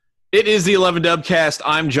It is the 11 Dubcast.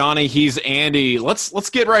 I'm Johnny. He's Andy. Let's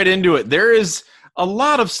get right into it. There is a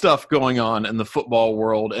lot of stuff going on in the football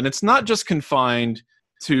world, and it's not just confined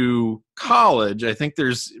to college. I think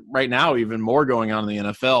there's right now even more going on in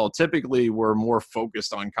the NFL. Typically, we're more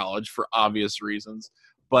focused on college for obvious reasons,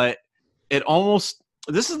 but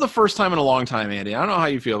this is the first time in a long time, Andy. I don't know how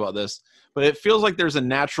you feel about this, but it feels like there's a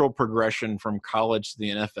natural progression from college to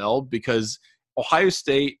the NFL because Ohio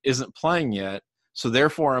State isn't playing yet. So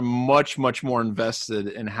therefore, I'm much, much more invested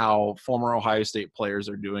in how former Ohio State players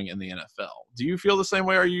are doing in the NFL. Do you feel the same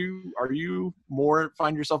way? Are you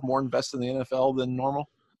find yourself more invested in the NFL than normal?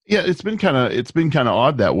 Yeah, it's been kind of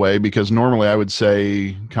odd that way because normally I would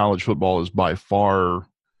say college football is by far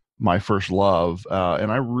my first love,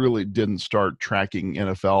 and I really didn't start tracking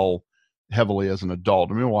NFL heavily as an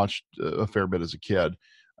adult. I mean, I watched a fair bit as a kid,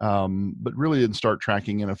 but really didn't start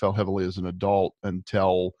tracking NFL heavily as an adult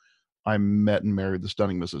until I met and married the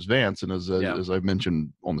stunning Mrs. Vance. And as I've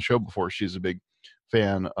mentioned on the show before, she's a big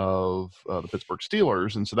fan of the Pittsburgh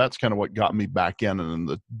Steelers. And so that's kind of what got me back in. And in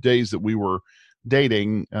the days that we were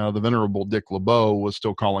dating, the venerable Dick LeBeau was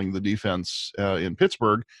still calling the defense in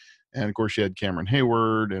Pittsburgh. And of course, she had Cameron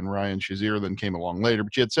Hayward and Ryan Shazier then came along later.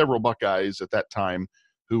 But she had several Buckeyes at that time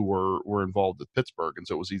who were involved with Pittsburgh. And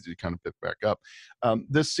so it was easy to kind of pick back up.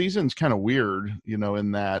 This season's kind of weird,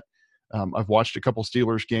 in that I've watched a couple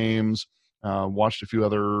Steelers games, watched a few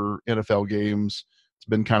other NFL games. It's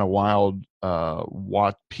been kind of wild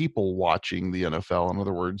people watching the NFL. In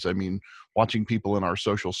other words, I mean, watching people in our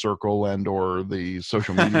social circle and or the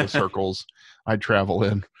social media circles I travel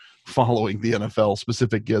in following the NFL,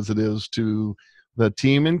 specific as it is to the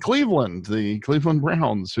team in Cleveland, the Cleveland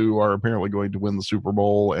Browns, who are apparently going to win the Super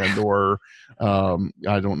Bowl and or,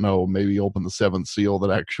 I don't know, maybe open the seventh seal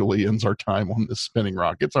that actually ends our time on this spinning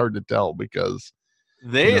rock. It's hard to tell because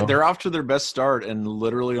they're off to their best start in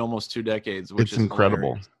literally almost 2 decades, which is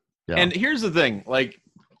incredible. Yeah. And here's the thing,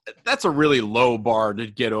 that's a really low bar to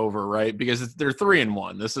get over, right? Because they're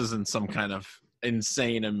 3-1. This isn't some kind of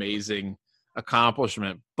insane, amazing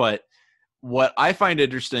accomplishment. But what I find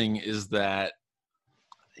interesting is that,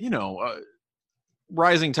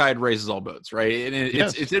 rising tide raises all boats, right? And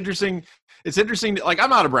it's interesting. It's interesting. I'm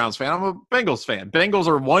not a Browns fan. I'm a Bengals fan. Bengals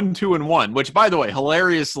are 1-2-1, which, by the way,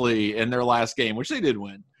 hilariously in their last game, which they did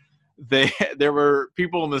win, there were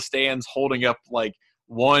people in the stands holding up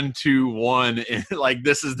 1-2-1, and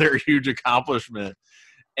this is their huge accomplishment.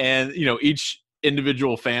 And each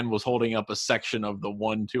individual fan was holding up a section of the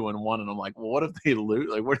 1-2-1, and I'm like, well, what if they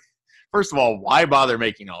lose? First of all, why bother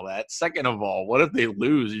making all that? Second of all, what if they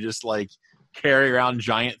lose? You just carry around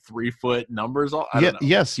giant 3-foot numbers. I don't know.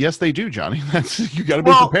 Yes, they do, Johnny. You got to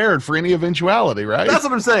be prepared for any eventuality, right? That's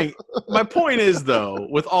what I'm saying. My point is, though,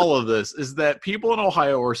 with all of this, is that people in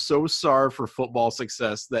Ohio are so starved for football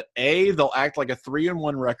success that they'll act like a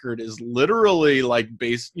 3-1 record is literally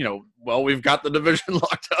we've got the division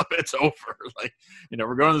locked up. It's over.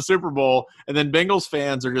 We're going to the Super Bowl, and then Bengals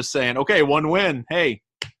fans are just saying, okay, one win. Hey,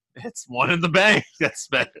 it's one in the bank.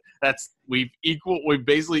 We've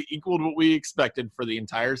basically equaled what we expected for the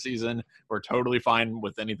entire season. We're totally fine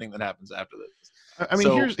with anything that happens after this. I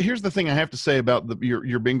mean, here's the thing I have to say about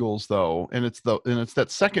your Bengals though, and it's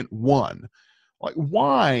that second one.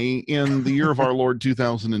 Why in the year of our Lord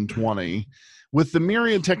 2020, with the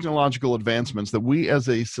myriad technological advancements that we as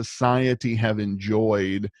a society have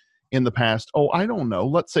enjoyed in the past, I don't know,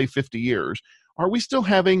 let's say 50 years, are we still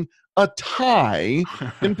having a tie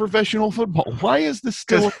in professional football? Why is this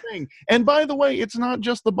still a thing? And by the way, it's not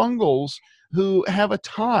just the Bengals who have a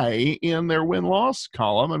tie in their win-loss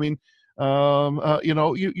column. I mean,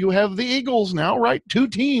 you have the Eagles now, right? 2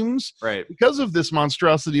 teams, right, because of this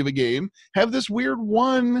monstrosity of a game, have this weird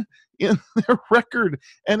one in their record,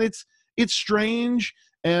 and it's strange,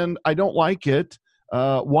 and I don't like it.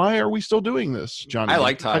 Why are we still doing this, Johnny? I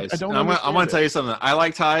like ties. I'm going to tell you something. I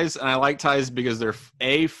like ties, and I like ties because they're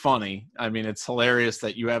funny. I mean, it's hilarious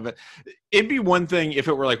that you have it. It'd be one thing if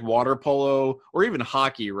it were like water polo or even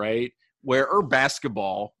hockey, right? Or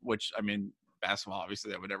basketball, which, I mean, basketball, obviously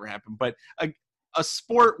that would never happen. But a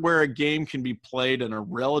sport where a game can be played in a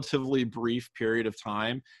relatively brief period of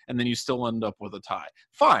time, and then you still end up with a tie.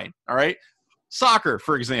 Fine, all right? Soccer,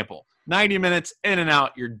 for example, 90 minutes, in and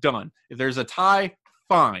out, you're done. If there's a tie,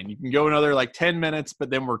 fine. You can go another 10 minutes, but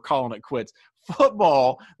then we're calling it quits.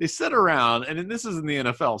 Football, they sit around, and this is in the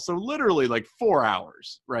NFL, so literally 4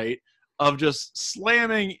 hours, right, of just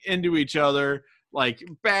slamming into each other,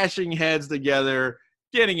 bashing heads together,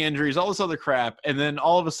 getting injuries, all this other crap, and then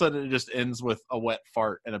all of a sudden it just ends with a wet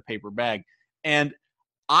fart in a paper bag. And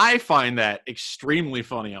I find that extremely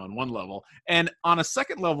funny on one level. And on a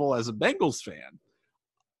second level, as a Bengals fan,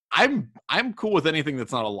 I'm cool with anything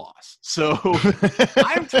that's not a loss. So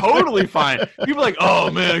I'm totally fine. People are like,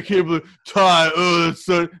 oh man, I can't believe tie. Oh, it's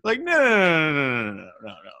so like no.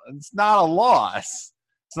 It's not a loss.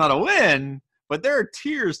 It's not a win, but there are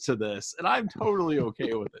tiers to this, and I'm totally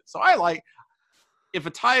okay with it. So I like if a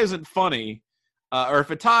tie isn't funny, or if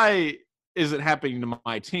a tie isn't happening to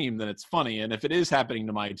my team, then it's funny. And if it is happening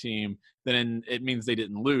to my team, then it means they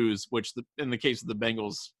didn't lose, which in the case of the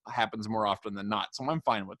Bengals happens more often than not. So I'm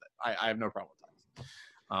fine with it. I have no problem with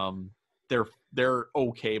that. They're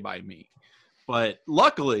okay by me. But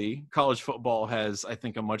luckily, college football has, I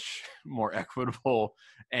think, a much more equitable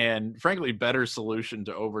and, frankly, better solution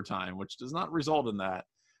to overtime, which does not result in that.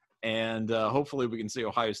 And hopefully we can see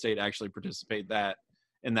Ohio State actually participate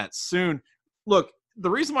in that soon. Look, the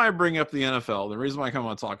reason why I bring up the NFL, the reason why I come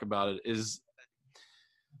on to talk about it is,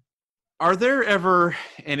 are there ever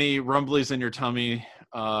any rumblies in your tummy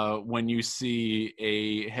when you see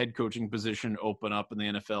a head coaching position open up in the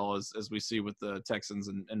NFL, as we see with the Texans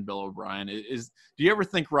and Bill O'Brien? Do you ever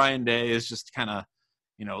think Ryan Day is just kind of,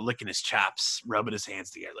 licking his chops, rubbing his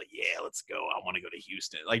hands together, like, yeah, let's go. I want to go to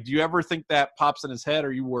Houston. Like, do you ever think that pops in his head?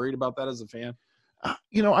 Are you worried about that as a fan?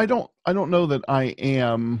 I don't know that I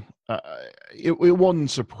am. It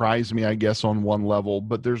wouldn't surprise me, I guess, on one level,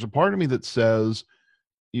 but there's a part of me that says,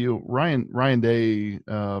 Ryan Day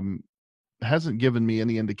hasn't given me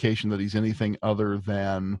any indication that he's anything other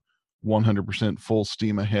than 100% full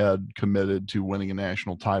steam ahead, committed to winning a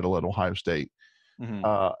national title at Ohio State.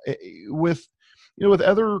 Mm-hmm. With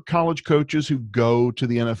other college coaches who go to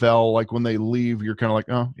the NFL, like when they leave, you're kind of like,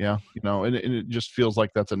 oh yeah, and it just feels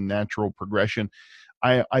like that's a natural progression.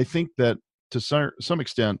 I think that to some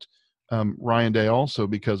extent, Ryan Day also,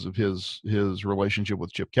 because of his relationship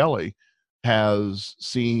with Chip Kelly, has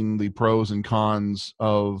seen the pros and cons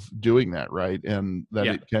of doing that, right? And that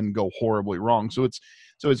it can go horribly wrong. So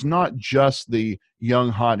it's not just the young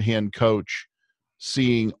hot hand coach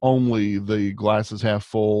seeing only the glasses half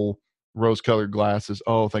full, rose-colored glasses.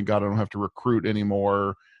 Oh, thank God I don't have to recruit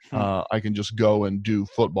anymore. I can just go and do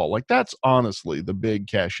football. Like, that's honestly the big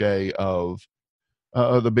cachet of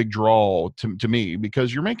the big draw to me,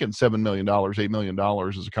 because you're making $7 million, $8 million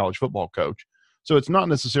as a college football coach. So it's not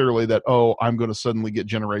necessarily that, oh, I'm going to suddenly get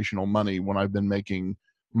generational money when I've been making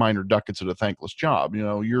minor ducats at a thankless job.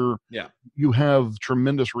 You have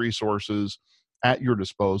tremendous resources at your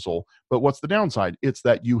disposal. But what's the downside? It's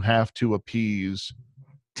that you have to appease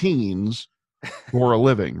teens for a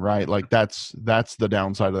living, right? Like that's the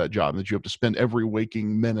downside of that job, that you have to spend every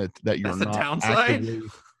waking minute that you're not actively.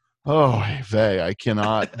 Oh, Vey, I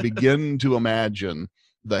cannot begin to imagine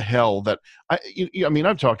the hell that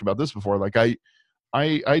I've talked about this before. Like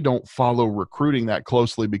I don't follow recruiting that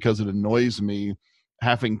closely because it annoys me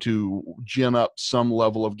having to gin up some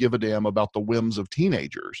level of give a damn about the whims of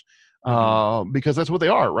teenagers, because that's what they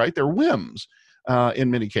are, right? They're whims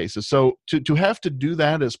in many cases. So to have to do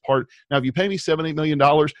that as part, now if you pay me $7-8 million,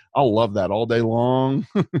 I'll love that all day long.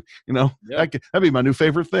 That'd be my new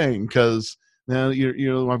favorite thing, because now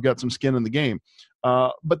I've got some skin in the game.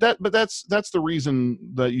 But that's the reason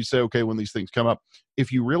that you say, okay, when these things come up,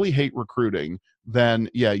 if you really hate recruiting, then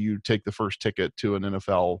yeah, you take the first ticket to an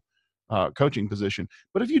NFL coaching position.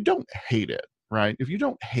 But if you don't hate it, right? If you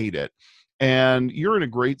don't hate it and you're in a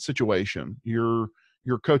great situation, you're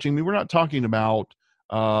coaching. I mean, we're not talking about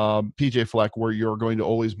PJ Fleck, where you're going to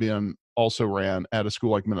always be an also ran at a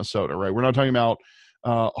school like Minnesota, right? We're not talking about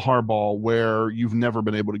Harbaugh, where you've never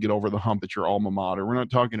been able to get over the hump at your alma mater. We're not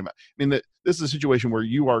talking about, this is a situation where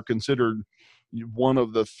you are considered one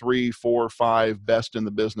of the 3, 4, 5 best in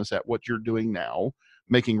the business at what you're doing now,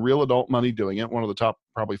 making real adult money doing it. One of the top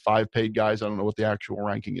probably 5 paid guys. I don't know what the actual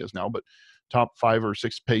ranking is now, but top 5 or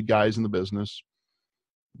 6 paid guys in the business.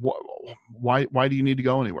 Why do you need to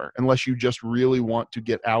go anywhere unless you just really want to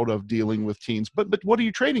get out of dealing with teens? But what are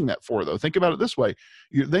you trading that for, though? Think about it this way.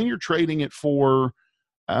 You're trading it for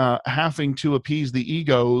having to appease the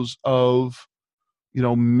egos of,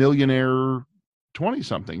 millionaire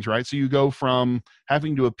 20-somethings, right? So you go from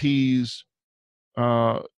having to appease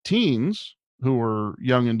teens who are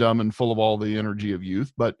young and dumb and full of all the energy of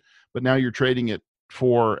youth, but now you're trading it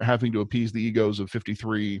for having to appease the egos of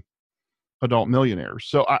 53 adult millionaires.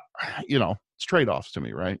 So it's trade-offs to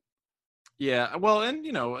me, right? Yeah. Well, and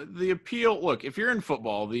the appeal, look, if you're in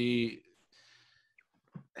football, the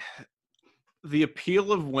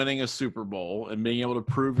appeal of winning a Super Bowl and being able to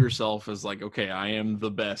prove yourself as like, okay, I am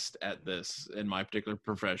the best at this in my particular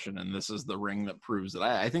profession, and this is the ring that proves it.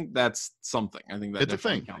 I think that's something. I think that it's a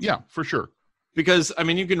thing. Counts. Yeah, for sure. Because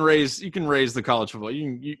you can raise the college football.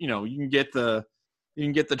 You can get the you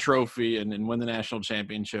can get the trophy and win the national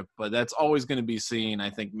championship, but that's always going to be seen, I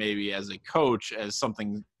think, maybe as a coach as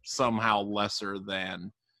something somehow lesser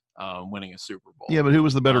than winning a Super Bowl. Yeah, but who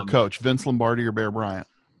was the better coach, Vince Lombardi or Bear Bryant?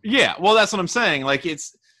 Yeah, well, that's what I'm saying. Like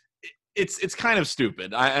it's kind of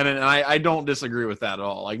stupid. I don't disagree with that at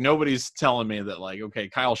all. Like nobody's telling me that like, okay,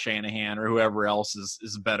 Kyle Shanahan or whoever else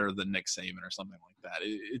is better than Nick Saban or something like that.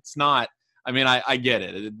 It's not. I mean, I get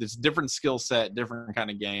it. It's a different skill set, different kind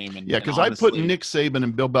of game. And yeah, because I put Nick Saban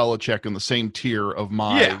and Bill Belichick in the same tier of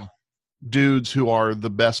my dudes who are the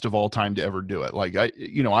best of all time to ever do it. Like I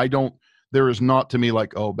don't. There is not to me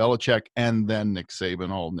like, oh, Belichick and then Nick Saban,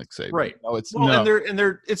 all Nick Saban. Right. No, it's and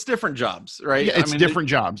they're it's different jobs, right? Yeah, it's different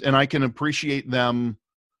jobs, and I can appreciate them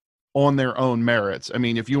on their own merits. I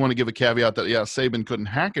mean, if you want to give a caveat that Saban couldn't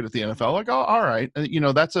hack it at the NFL, like, oh, all right,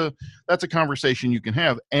 that's a conversation you can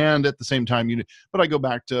have, and at the same time, but I go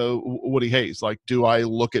back to Woody Hayes. Like, do I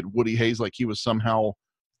look at Woody Hayes like he was somehow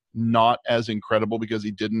not as incredible because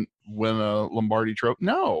he didn't win a Lombardi trophy?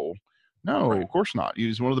 No, right. Of course not.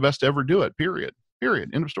 He's one of the best to ever do it. Period.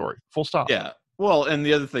 End of story. Full stop. Yeah. Well, and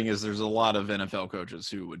the other thing is there's a lot of NFL coaches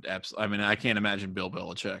who would absolutely – I mean, I can't imagine Bill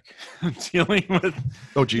Belichick dealing with,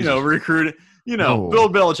 recruiting. Bill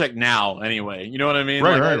Belichick now anyway. You know what I mean?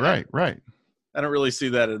 Right. I don't really see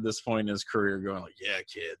that at this point in his career going like, yeah,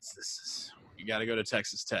 kids, you got to go to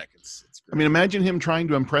Texas Tech. It's great. I mean, imagine him trying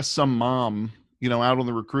to impress some mom, out on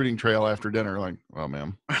the recruiting trail after dinner like, well,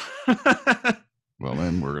 ma'am,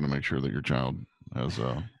 we're going to make sure that your child has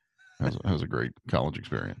a great college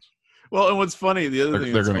experience. Well, and what's funny, the other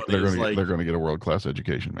thing they're going to get a world-class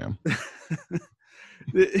education, ma'am.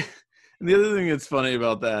 The other thing that's funny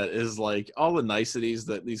about that is like all the niceties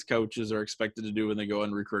that these coaches are expected to do when they go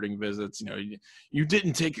on recruiting visits. You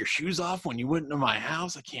didn't take your shoes off when you went into my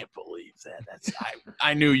house. I can't believe that.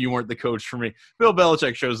 I knew you weren't the coach for me. Bill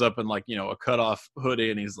Belichick shows up in like, a cutoff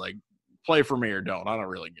hoodie and he's like, play for me or don't. I don't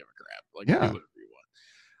really give a crap. Like, do whatever you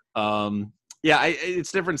want.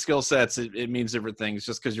 It's different skill sets. It means different things.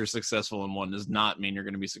 Just because you're successful in one does not mean you're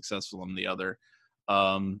going to be successful in the other.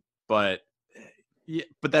 But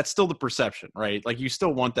that's still the perception, right? Like you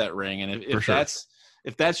still want that ring, and if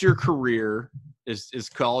that's your career is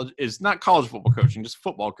college, is not college football coaching, just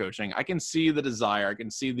football coaching. I can see the desire. I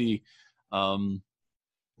can see the,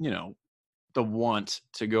 the want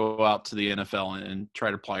to go out to the NFL and try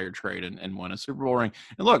to apply your trade and win a Super Bowl ring.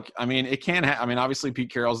 And look, I mean, it can. Obviously,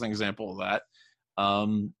 Pete Carroll's an example of that.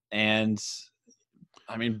 And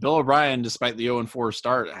I mean, Bill O'Brien, despite the 0-4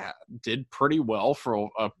 start, did pretty well for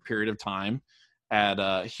a period of time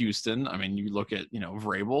at Houston. I mean, you look at,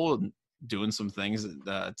 Vrabel and doing some things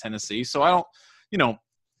at Tennessee. So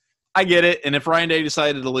I get it. And if Ryan Day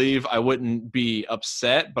decided to leave, I wouldn't be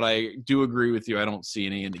upset, but I do agree with you. I don't see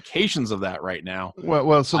any indications of that right now.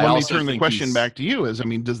 Well, so let me turn the question back to you.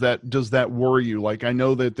 Does that worry you? Like, I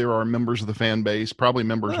know that there are members of the fan base, probably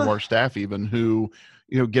members of our staff even, who,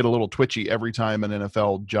 get a little twitchy every time an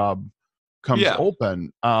NFL job comes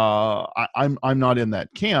open. I'm not in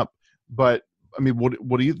that camp, but I mean,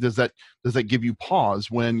 what do you, does that give you pause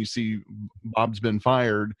when you see Bob's been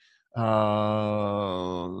fired?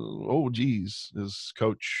 Is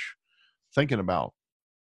coach thinking about?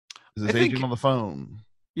 Is his agent on the phone?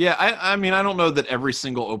 Yeah, I mean, I don't know that every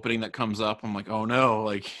single opening that comes up, I'm like, oh no,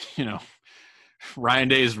 like, Ryan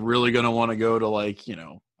Day is really going to want to go to like,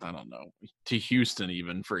 I don't know, to Houston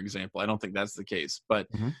even, for example. I don't think that's the case. But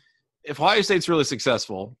if Ohio State's really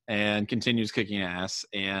successful and continues kicking ass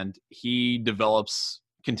and he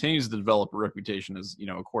continues to develop a reputation as,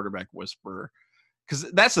 a quarterback whisperer, because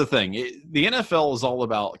that's the thing. The NFL is all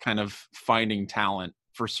about kind of finding talent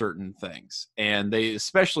for certain things. And they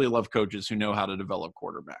especially love coaches who know how to develop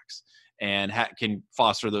quarterbacks and can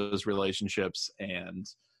foster those relationships. And,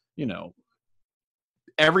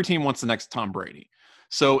 every team wants the next Tom Brady.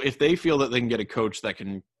 So if they feel that they can get a coach that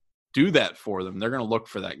can do that for them, they're going to look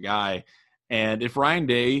for that guy. And if Ryan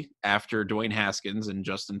Day, after Dwayne Haskins and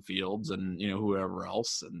Justin Fields and, whoever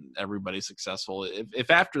else and everybody's successful,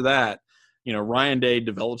 if after that, Ryan Day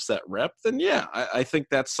develops that rep, then I think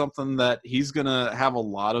that's something that he's going to have a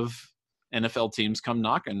lot of NFL teams come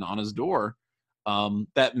knocking on his door.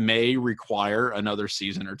 That may require another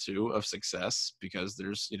season or two of success because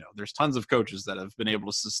there's tons of coaches that have been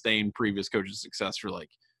able to sustain previous coaches' success for like,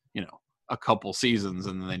 a couple seasons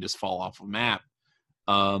and then they just fall off a map.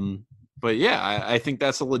 But I think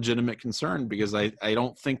that's a legitimate concern because I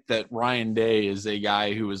don't think that Ryan Day is a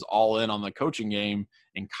guy who is all in on the coaching game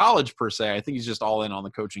in college per se. I think he's just all in on the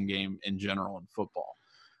coaching game in general in football.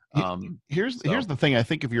 Here's the thing. I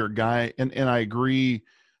think if you're a guy, and I agree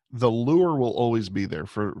the lure will always be there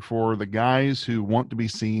for the guys who want to be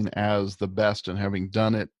seen as the best and having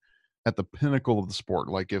done it at the pinnacle of the sport.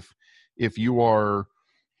 Like if you are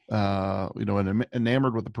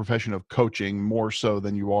enamored with the profession of coaching more so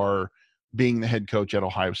than you are being the head coach at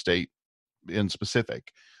Ohio State in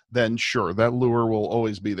specific, then sure, that lure will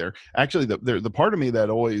always be there. Actually, the part of me that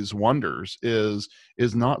always wonders is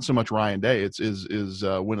not so much Ryan Day.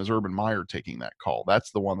 When is Urban Meyer taking that call?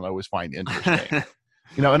 That's the one that I always find interesting.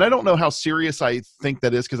 And I don't know how serious I think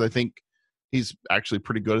that is, because I think he's actually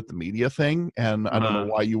pretty good at the media thing, and I don't know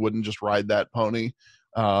why you wouldn't just ride that pony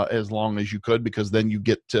as long as you could, because then you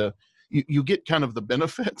get to you get kind of the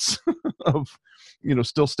benefits of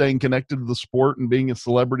still staying connected to the sport and being a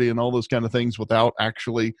celebrity and all those kind of things without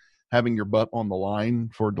actually having your butt on the line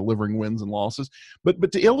for delivering wins and losses.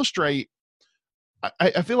 But to illustrate,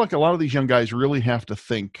 I feel like a lot of these young guys really have to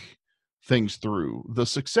think things through. The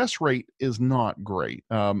success rate is not great.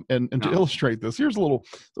 And to illustrate this, here's an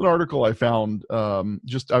article I found. I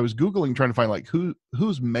was Googling trying to find like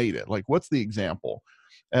who's made it, like what's the example.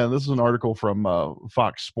 And this is an article from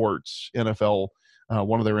Fox Sports NFL,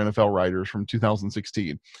 one of their NFL writers from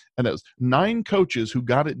 2016. And it was 9 coaches who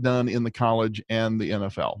got it done in the college and the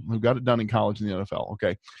NFL, who got it done in college and the NFL.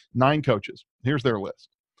 Okay. 9 coaches. Here's their list.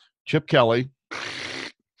 Chip Kelly.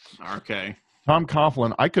 Okay. Tom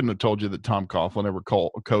Coughlin. I couldn't have told you that Tom Coughlin ever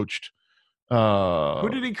coached. Who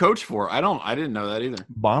did he coach for? I didn't know that either.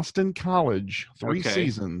 Boston College, 3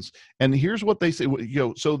 seasons. And here's what they say.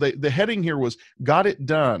 So the heading here was got it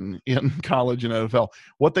done in college and NFL.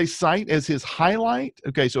 What they cite as his highlight.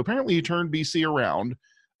 Okay. So apparently he turned BC around.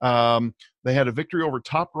 They had a victory over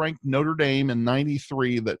top-ranked Notre Dame in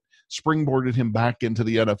 '93 that springboarded him back into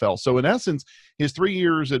the NFL. So in essence, his 3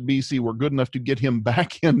 years at BC were good enough to get him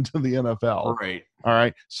back into the NFL. Right. All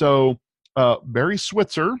right. So Barry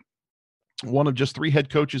Switzer, one of just 3 head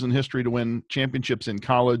coaches in history to win championships in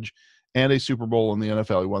college and a Super Bowl in the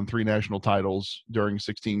NFL. He won 3 national titles during a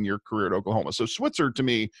 16-year career at Oklahoma. So Switzer, to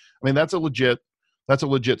me, I mean, that's a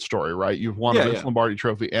legit story, right? You've won a Vince Lombardi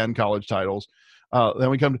Trophy and college titles. Then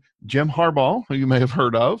we come to Jim Harbaugh, who you may have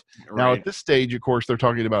heard of. Right. Now, at this stage, of course, they're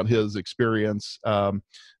talking about his experience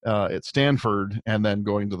at Stanford and then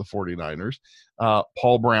going to the 49ers.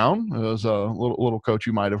 Paul Brown was a little coach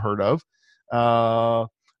you might have heard of.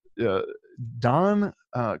 Don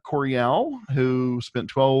Coryell, who spent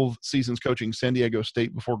 12 seasons coaching San Diego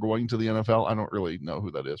State before going to the NFL. I don't really know who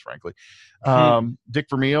that is, frankly. Dick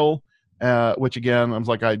Vermeil, which again, I was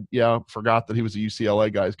like, I forgot that he was a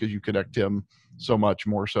UCLA guy because you connect him so much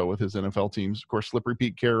more so with his NFL teams. Of course, Slippery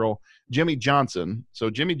Pete Carroll, Jimmy Johnson. So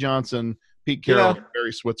Jimmy Johnson, Pete Carroll, and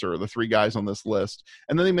Barry Switzer are the 3 guys on this list.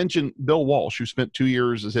 And then they mentioned Bill Walsh, who spent 2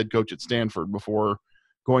 years as head coach at Stanford before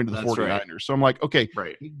going to the 49ers. Right. So I'm like, okay,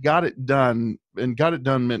 he got it done, and got it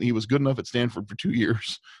done meant he was good enough at Stanford for 2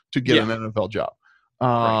 years to get an NFL job.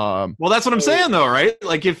 Right. Well, that's what I'm saying, though, right?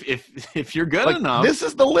 Like if you're good enough, this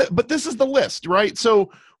is the list. But this is the list, right?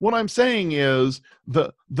 So what I'm saying is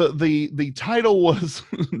the title was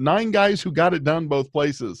 9 guys who got it done both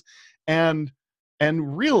places, and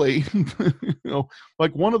really,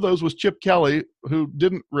 like one of those was Chip Kelly, who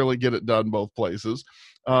didn't really get it done both places.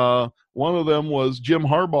 One of them was Jim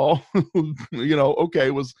Harbaugh, who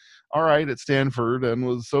was all right at Stanford and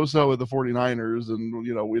was so-so at the 49ers,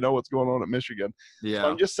 and we know what's going on at Michigan. Yeah.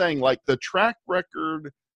 So I'm just saying, like, the track record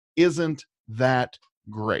isn't that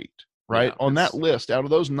great, right? Yeah, on that list, out of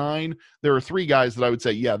those 9, there are 3 guys that I would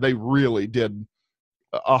say, yeah, they really did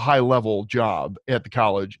a high-level job at the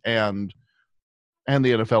college and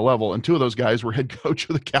the NFL level, and 2 of those guys were head coach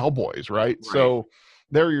of the Cowboys, right? So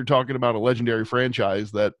there you're talking about a legendary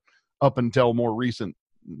franchise that up until more recent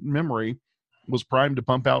memory was primed to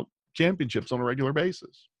pump out championships on a regular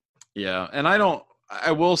basis. Yeah, and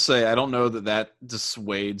I will say I don't know that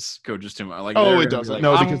dissuades coaches too much. Like, it doesn't. Like,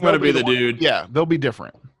 no, I'm because going to be the dude. Yeah, they'll be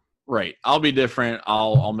different. Right. I'll be different.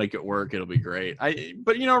 I'll make it work. It'll be great.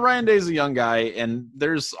 But Ryan Day's a young guy, and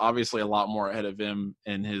there's obviously a lot more ahead of him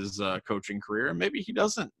in his coaching career, and maybe he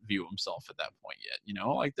doesn't view himself at that point yet.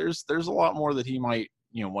 Like there's a lot more that he might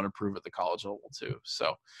want to prove at the college level too.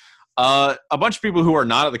 So a bunch of people who are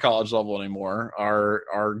not at the college level anymore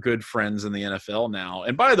are good friends in the NFL now.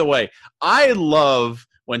 And by the way, I love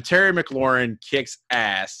when Terry McLaurin kicks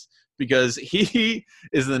ass, because he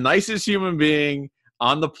is the nicest human being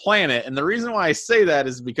on the planet. And the reason why I say that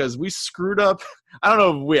is because we screwed up. I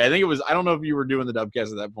don't know if you were doing the Dubcast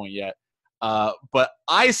at that point yet. But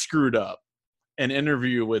I screwed up an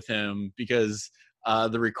interview with him because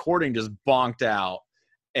the recording just bonked out.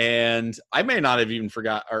 And I may not have even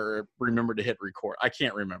forgot or remembered to hit record. I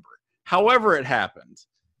can't remember. However it happened,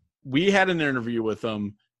 we had an interview with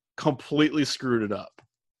him. completely screwed it up.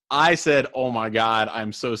 I said, "Oh my God,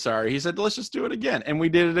 I'm so sorry." He said, "Let's just do it again." And we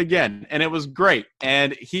did it again. And it was great.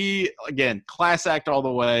 And he, again, class act all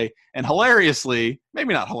the way. And hilariously,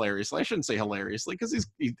 maybe not hilariously, I shouldn't say hilariously, because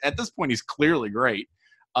he's at this point, he's clearly great.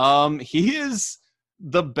 He is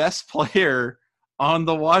the best player on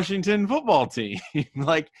the Washington football team.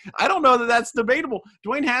 Like, I don't know that that's debatable.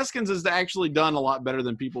 Dwayne Haskins has actually done a lot better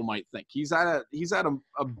than people might think. He's had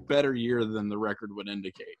a better year than the record would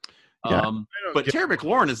indicate. Yeah, but Terry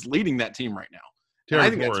McLaurin is leading that team right now. I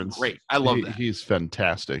think that's great. I love that. He's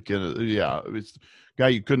fantastic. And it's a guy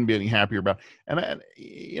you couldn't be any happier about. And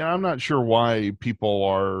I'm not sure why people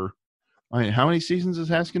are. I mean, how many seasons has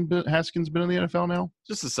Haskins been in the NFL now?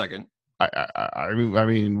 Just a second. I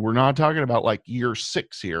mean, we're not talking about like year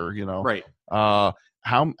 6 here, Right. How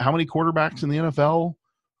many quarterbacks in the NFL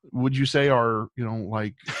would you say are,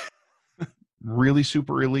 like really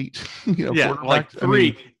super elite? Yeah, like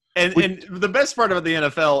 3. And the best part about the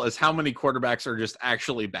NFL is how many quarterbacks are just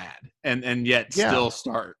actually bad and yet still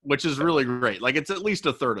start, which is really great. Like, it's at least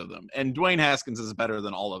a third of them. And Dwayne Haskins is better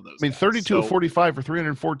than all of those. I mean, 32 of 45 for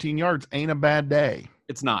 314 yards ain't a bad day.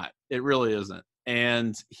 It's not. It really isn't.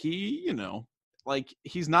 And he,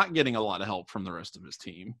 he's not getting a lot of help from the rest of his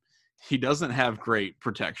team. He doesn't have great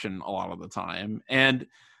protection a lot of the time. And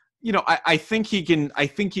I think he can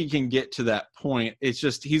get to that point. It's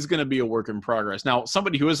just he's going to be a work in progress. Now,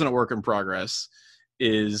 somebody who isn't a work in progress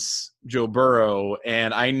is Joe Burrow,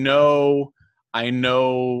 and I know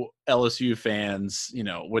LSU fans,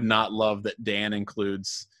 would not love that Dan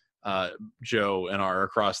includes Joe in our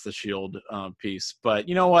Across the Shield piece. But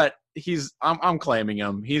you know what? I'm claiming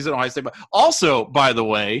him. He's at Ohio State. But also, by the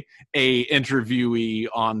way, a interviewee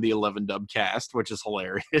on the 11 Dubcast, which is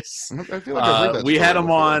hilarious. I feel like I've heard that we had him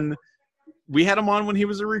before. on. We had him on when he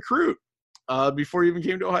was a recruit before he even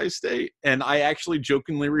came to Ohio State, and I actually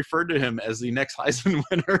jokingly referred to him as the next Heisman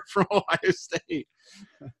winner from Ohio State.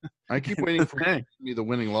 I keep waiting for you to give me the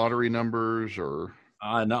winning lottery numbers, or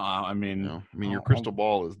no, I mean, your crystal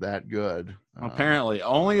ball is that good. Apparently,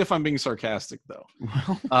 only if I'm being sarcastic, though.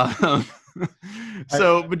 Well,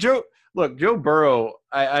 But Joe Burrow,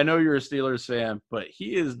 I know you're a Steelers fan, but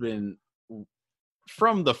he has been,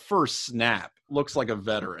 from the first snap, looks like a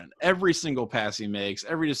veteran. Every single pass he makes,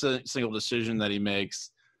 every single decision that he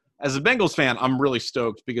makes. As a Bengals fan, I'm really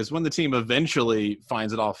stoked because when the team eventually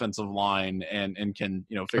finds an offensive line and can,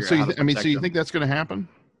 figure out how to protect so you them, think that's going to happen?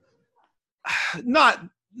 Not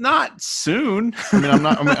soon.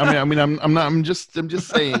 I'm just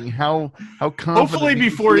saying how confident. Hopefully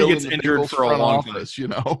before he gets injured for a long time.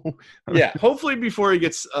 Yeah, hopefully before he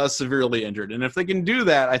gets severely injured, and if they can do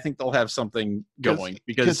that, I think they'll have something going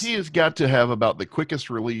because he has got to have about the quickest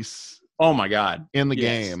release. Oh my God! In the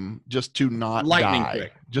game, just to not lightning die.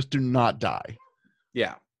 Quick. Just do not die.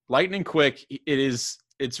 Yeah, lightning quick. It's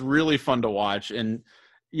really fun to watch, and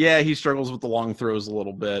yeah, he struggles with the long throws a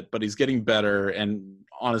little bit, but he's getting better. And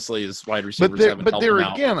honestly, his wide receivers haven't helped him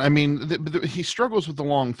out. Again, I mean, he struggles with the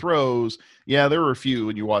long throws. Yeah, there were a few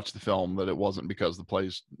when you watch the film that it wasn't because the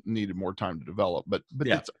plays needed more time to develop. But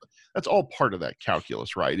yeah. That's all part of that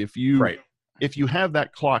calculus, right? If you have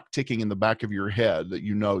that clock ticking in the back of your head that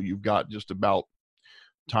you've got just about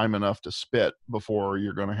time enough to spit before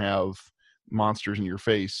you're going to have monsters in your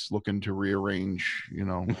face looking to rearrange,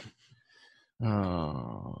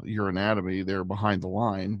 your anatomy there behind the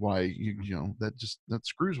line, why that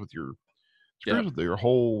screws with your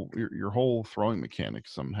whole throwing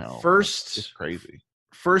mechanics somehow. It's crazy.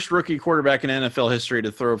 First rookie quarterback in NFL history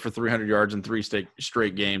to throw for 300 yards in 3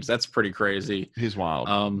 straight games. That's pretty crazy. He's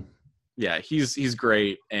wild. Yeah, he's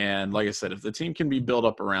great. And like I said, if the team can be built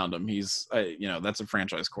up around him, he's that's a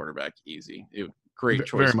franchise quarterback. Easy. Great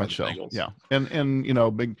choice. Very much so. Yeah.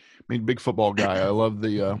 And big football guy. I love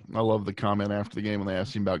the comment after the game when they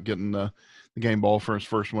asked him about getting the game ball for his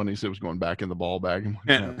first one. He said it was going back in the ball bag.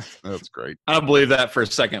 Yeah, that's great. I don't believe that for a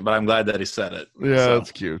second, but I'm glad that he said it. Yeah,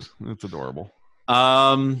 that's cute. That's adorable.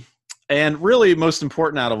 And really most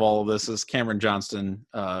important out of all of this is Cameron Johnston,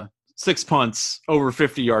 6 punts, over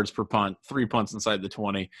 50 yards per punt, 3 punts inside the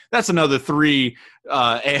 20. That's another 3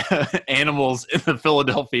 animals in the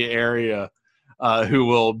Philadelphia area who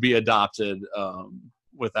will be adopted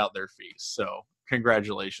without their fees. So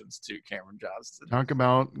congratulations to Cameron Johnston. Talk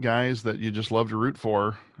about guys that you just love to root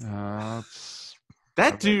for.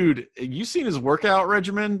 That dude, you seen his workout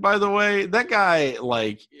regimen, by the way? That guy,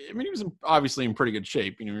 he was obviously in pretty good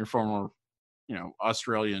shape. Your former,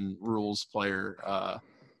 Australian rules player.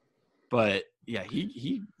 But yeah,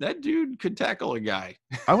 that dude could tackle a guy.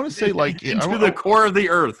 I want to say into the core of the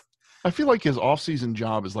earth. I feel like his off-season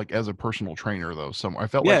job is as a personal trainer though. Somewhere I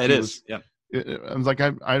felt it is. Yeah. I was like,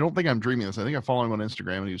 I don't think I'm dreaming this. I think I follow him on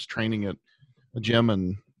Instagram, and he was training at a gym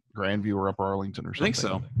in Grandview or Upper Arlington or something. I think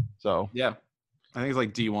so. So yeah, I think it's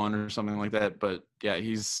like D1 or something like that. But yeah,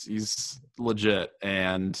 he's legit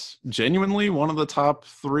and genuinely one of the top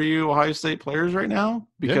 3 Ohio State players right now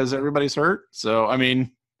because everybody's hurt. So I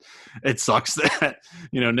mean, it sucks that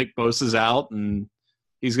Nick Bosa's out and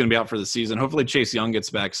he's going to be out for the season. Hopefully Chase Young gets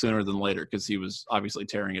back sooner than later because he was obviously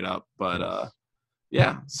tearing it up. But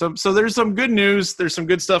yeah, so there's some good news. There's some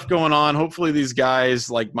good stuff going on. Hopefully these guys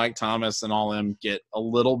like Mike Thomas and all them get a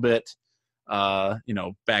little bit,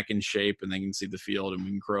 back in shape and they can see the field and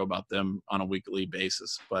we can crow about them on a weekly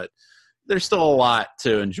basis. But there's still a lot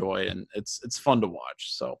to enjoy and it's fun to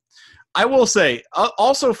watch. So I will say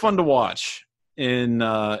also fun to watch in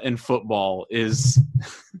football is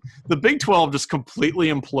the Big 12 just completely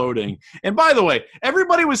imploding. And by the way,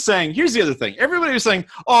 everybody was saying, here's the other thing. Everybody was saying,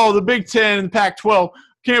 oh, the Big 10 and Pac-12,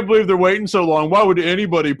 can't believe they're waiting so long. Why would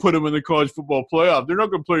anybody put them in the college football playoff? They're not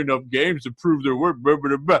going to play enough games to prove their worth. Blah,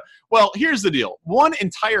 blah, blah. Well, here's the deal. One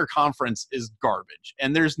entire conference is garbage,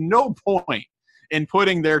 and there's no point in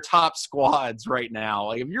putting their top squads right now.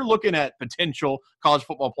 Like if you're looking at potential college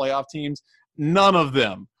football playoff teams, none of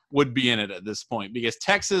them would be in it at this point because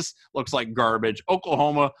Texas looks like garbage.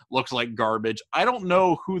 Oklahoma looks like garbage. I don't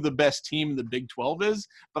know who the best team in the Big 12 is,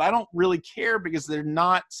 but I don't really care because they're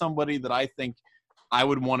not somebody that I think I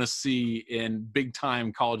would want to see in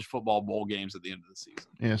big-time college football bowl games at the end of the season.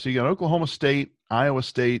 Yeah, so you got Oklahoma State, Iowa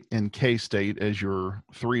State, and K-State as your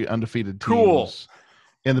 3 undefeated teams. Cool.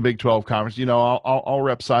 In the Big 12 conference. I'll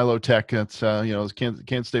rep Silo Tech. It's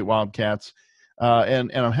Kansas State Wildcats.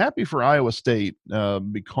 And I'm happy for Iowa State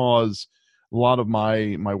because a lot of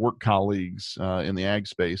my work colleagues in the ag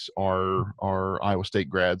space are Iowa State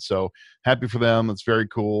grads. So happy for them. It's very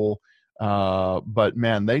cool. But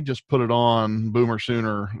man, they just put it on Boomer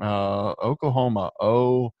Sooner. Oklahoma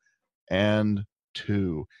 0-2.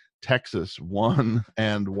 Texas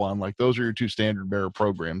 1-1. Like those are your 2 standard bearer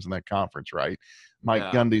programs in that conference, right?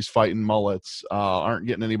 Mike Gundy's fighting mullets aren't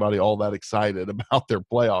getting anybody all that excited about their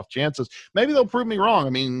playoff chances. Maybe they'll prove me wrong.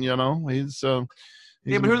 I mean, he's but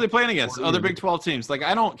who are they playing against? Other Big 12 teams. Like,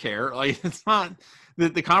 I don't care. Like, it's not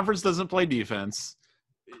the conference doesn't play defense,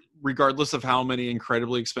 regardless of how many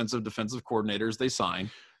incredibly expensive defensive coordinators they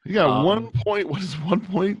sign. You got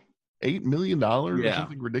 $1.8 million or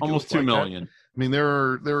something ridiculous. Almost $2 million. I mean, there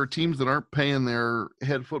are teams that aren't paying their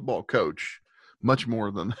head football coach much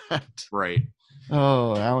more than that. Right.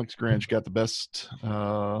 Oh, Alex Grinch got the best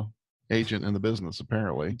agent in the business,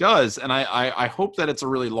 apparently. He does, and I hope that it's a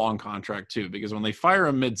really long contract, too, because when they fire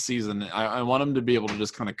him mid-season, I want him to be able to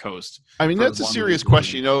just kind of coast. I mean, that's a serious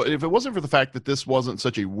question. If it wasn't for the fact that this wasn't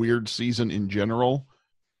such a weird season in general,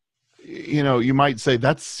 you might say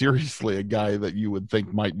that's seriously a guy that you would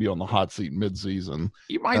think might be on the hot seat mid-season.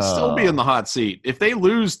 He might still be in the hot seat if they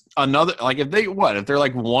lose another. Like if they're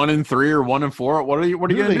like 1-3 or 1-4. What are you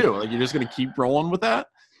going to do? Like you're just going to keep rolling with that?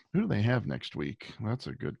 Who do they have next week? That's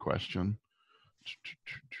a good question.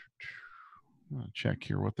 I'll check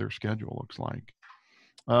here what their schedule looks like.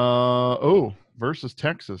 Versus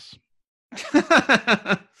Texas.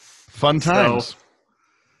 Fun times. So,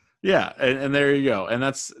 yeah, and there you go. And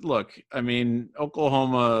I mean,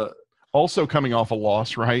 Oklahoma also coming off a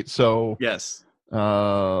loss, right? So yes,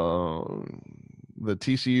 the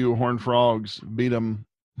TCU Horned Frogs beat them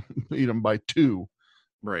by 2,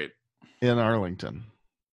 right, in Arlington.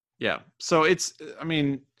 Yeah, so I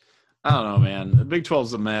mean, I don't know, man. The Big 12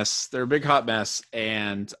 is a mess. They're a big hot mess,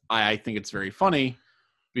 and I think it's very funny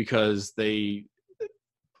because the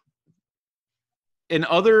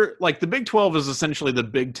Big 12 is essentially the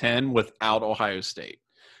Big 10 without Ohio State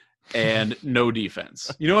and no defense.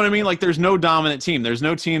 You know what I mean? Like there's no dominant team. There's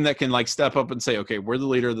no team that can like step up and say, okay, we're the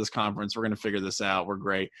leader of this conference. We're going to figure this out. We're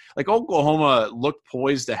great. Like Oklahoma looked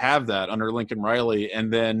poised to have that under Lincoln Riley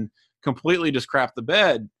and then completely just crapped the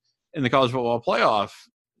bed in the college football playoff.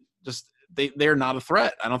 Just they're not a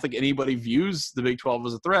threat. I don't think anybody views the Big 12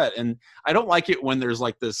 as a threat. And I don't like it when there's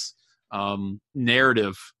like this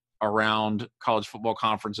narrative around college football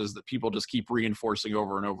conferences that people just keep reinforcing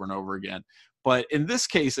over and over and over again. But in this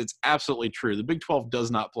case, it's absolutely true. The Big 12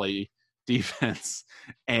 does not play defense,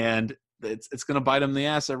 and it's going to bite them in the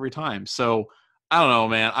ass every time. So I don't know,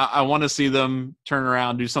 man. I want to see them turn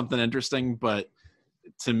around, do something interesting, but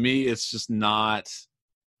to me, it's just not –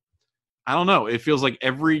 I don't know. It feels like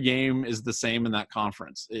every game is the same in that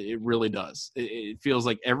conference. It really does. It feels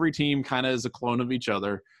like every team kind of is a clone of each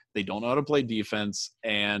other. They don't know how to play defense,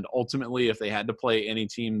 and ultimately, if they had to play any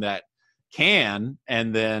team that can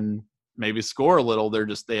and then maybe score a little,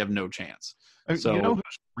 they have no chance. So, who's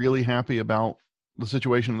really happy about the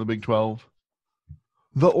situation in the Big 12?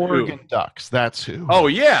 The Oregon Ducks. That's who. Oh,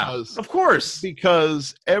 yeah, of course.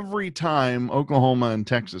 Because every time Oklahoma and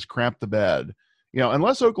Texas crap the bed,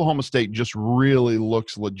 unless Oklahoma State just really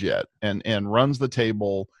looks legit and runs the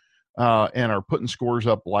table and are putting scores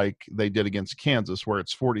up like they did against Kansas, where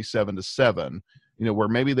it's 47-7, where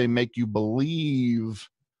maybe they make you believe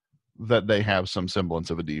that they have some semblance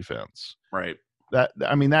of a defense. Right.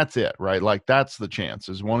 That's it, right? Like, that's the chance,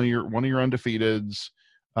 is one of your undefeateds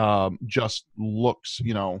just looks,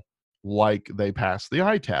 like they passed the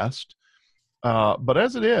eye test. But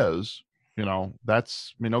as it is,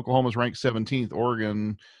 Oklahoma's ranked 17th,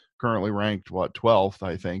 Oregon currently ranked 12th,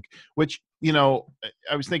 I think, which,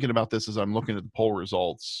 I was thinking about this as I'm looking at the poll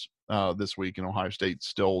results this week, and Ohio State's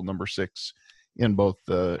still number 6 in both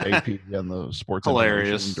the AP and the Sports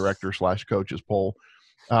Information Director/Coaches poll,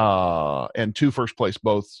 and 2 first place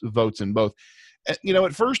votes in both.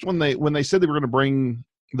 At first when they said they were going to bring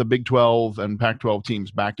the Big 12 and Pac-12 teams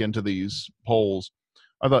back into these polls,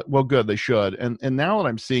 I thought, well, good, they should. And now that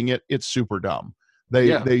I'm seeing it, it's super dumb.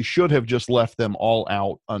 They should have just left them all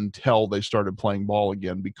out until they started playing ball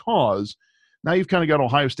again, because now you've kind of got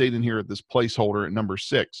Ohio State in here at this placeholder at number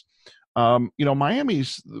 6.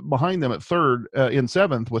 Miami's behind them at 3rd in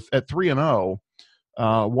 7th at 3-0.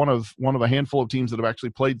 One of a handful of teams that have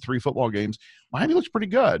actually played 3 football games. Miami looks pretty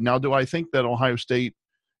good. Now, do I think that Ohio State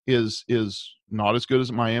is not as good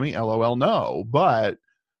as Miami? LOL, no. But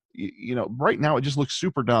right now it just looks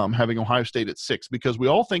super dumb having Ohio State at 6, because we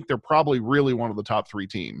all think they're probably really one of the top 3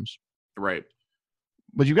 teams. Right.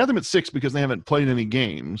 But you've got them at 6 because they haven't played any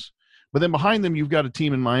games. But then behind them, you've got a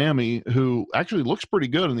team in Miami who actually looks pretty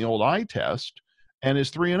good in the old eye test and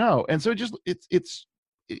is 3-0. And so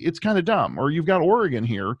it's kind of dumb. Or you've got Oregon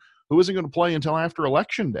here, who isn't going to play until after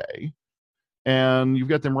Election Day, and you've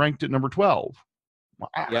got them ranked at number 12.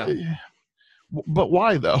 Yeah. But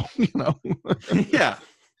why, though? Yeah.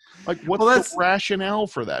 Like, what's the rationale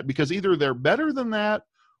for that? Because either they're better than that,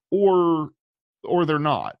 or they're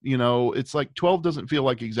not. It's like 12 doesn't feel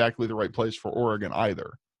like exactly the right place for Oregon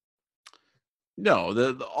either. No,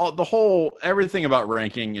 the whole everything about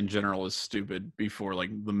ranking in general is stupid before like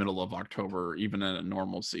the middle of October, even in a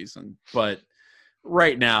normal season. But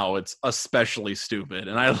right now, it's especially stupid,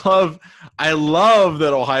 and I love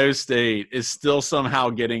that Ohio State is still somehow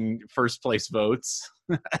getting first place votes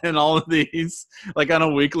in all of these, like, on a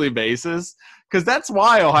weekly basis, because that's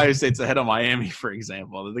why Ohio State's ahead of Miami, for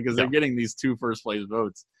example, because they're getting these 2 first place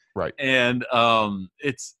votes. Right. And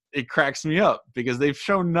it cracks me up because they've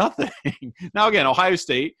shown nothing. Now, again, Ohio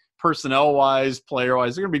State, personnel-wise,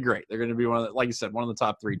 player-wise, they're going to be great. They're going to be like you said, one of the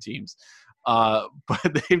top 3 teams.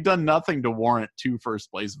 But they've done nothing to warrant 2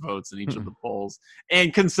 first-place votes in each of the polls,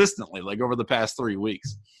 and consistently, like over the past 3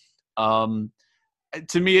 weeks. To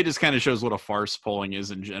me, it just kind of shows what a farce polling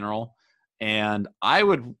is in general. And I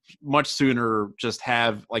would much sooner just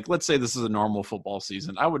have, like, let's say this is a normal football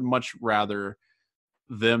season. I would much rather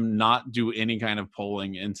them not do any kind of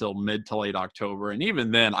polling until mid to late October. And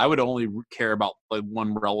even then, I would only care about like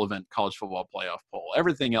one relevant college football playoff poll.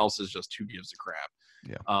 Everything else is just who gives a crap.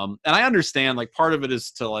 Yeah. And I understand, like, part of it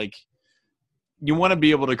is to, like, you want to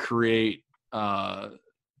be able to create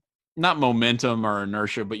not momentum or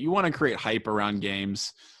inertia, but you want to create hype around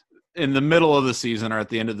games in the middle of the season or at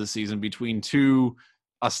the end of the season between 2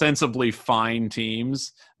 ostensibly fine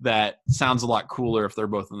teams. That sounds a lot cooler if they're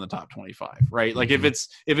both in the top 25, right? Like, if it's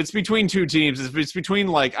between 2 teams, if it's between,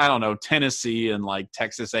 like, I don't know, Tennessee and like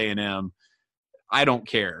Texas A&M, I don't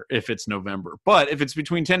care if it's November. But if it's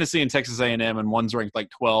between Tennessee and Texas A&M and one's ranked like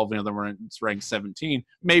 12 and the other one's ranked 17,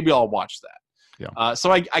 maybe I'll watch that. Yeah.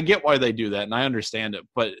 So I get why they do that, and I understand it.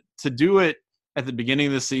 But to do it at the beginning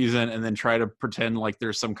of the season and then try to pretend like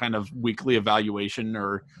there's some kind of weekly evaluation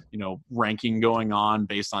or, ranking going on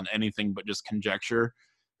based on anything but just conjecture,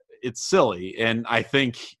 it's silly. And I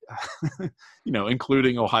think,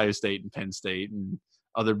 including Ohio State and Penn State and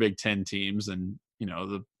other Big Ten teams and,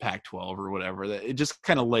 the Pac-12 or whatever, that it just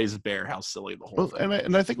kind of lays bare how silly the whole thing is.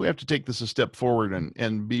 And I think we have to take this a step forward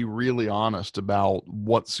and be really honest about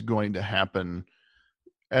what's going to happen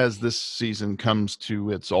as this season comes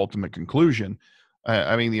to its ultimate conclusion.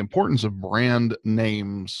 The importance of brand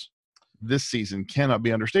names this season cannot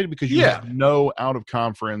be understated, because you have no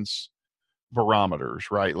out-of-conference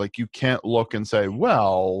barometers, right? Like, you can't look and say,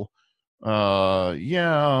 well,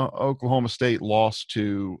 Oklahoma State lost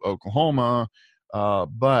to Oklahoma,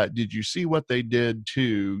 but did you see what they did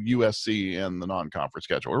to USC in the non-conference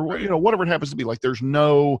schedule, or whatever it happens to be? Like, there's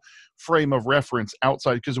no frame of reference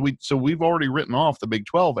outside, because we've already written off the Big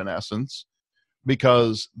 12 in essence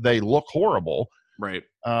because they look horrible, right?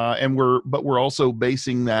 And we're also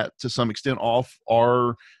basing that to some extent off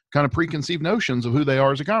our kind of preconceived notions of who they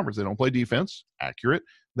are as a conference. They don't play defense, accurate.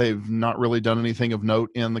 They've not really done anything of note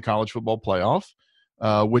in the college football playoff,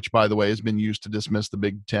 which, by the way, has been used to dismiss the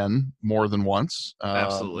Big Ten more than once.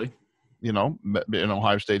 Absolutely. And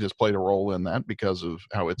Ohio State has played a role in that because of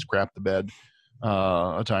how it's crapped the bed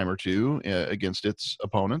a time or two against its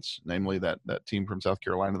opponents, namely that team from South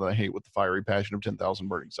Carolina that I hate with the fiery passion of 10,000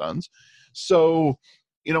 burning suns. So,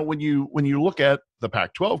 when you look at the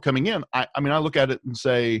Pac-12 coming in, I look at it and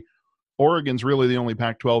say Oregon's really the only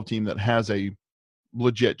Pac-12 team that has a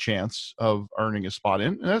legit chance of earning a spot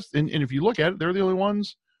in. And if you look at it, they're the only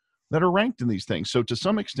ones that are ranked in these things. So to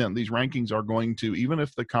some extent, these rankings are going to, even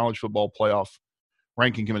if the college football playoff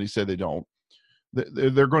ranking committee say they don't,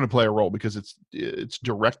 they're going to play a role because it's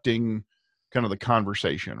directing kind of the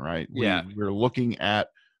conversation, right? Yeah. We're looking at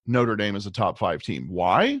Notre Dame as a top 5 team.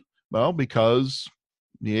 Why? Well, because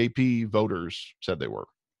the AP voters said they were.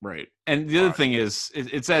 Right. And the other thing is,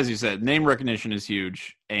 it's as you said, name recognition is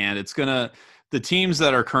huge. And it's going to – the teams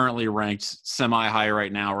that are currently ranked semi-high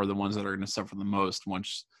right now are the ones that are going to suffer the most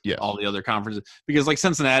once all the other conferences – because like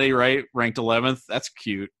Cincinnati, right, ranked 11th, that's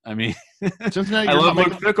cute. I mean, Cincinnati, I love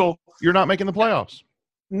Luke Fickell. You're not making the playoffs.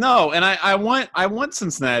 No, and I want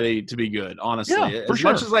Cincinnati to be good, honestly. Yeah, for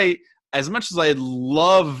sure. As much as I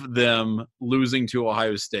love them losing to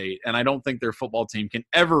Ohio State, and I don't think their football team can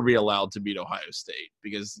ever be allowed to beat Ohio State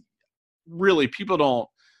because really people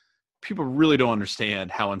really don't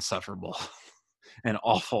understand how insufferable and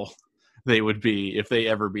awful they would be if they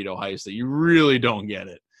ever beat Ohio State. You really don't get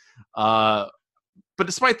it. But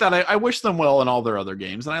despite that, I wish them well in all their other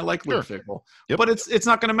games, and I like Luke Fickell. Yep. But it's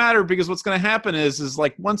not going to matter because what's going to happen is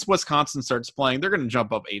like once Wisconsin starts playing, they're going to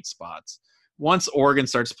jump up 8 spots. Once Oregon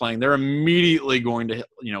starts playing, they're immediately going to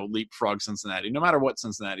leapfrog Cincinnati, no matter what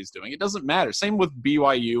Cincinnati's doing. It doesn't matter. Same with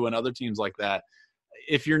BYU and other teams like that.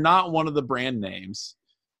 If you're not one of the brand names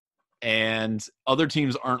and other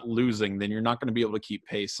teams aren't losing, then you're not going to be able to keep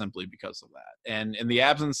pace simply because of that. And in the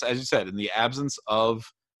absence, as you said, in the absence of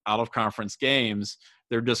out-of-conference games,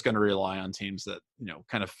 they're just going to rely on teams that,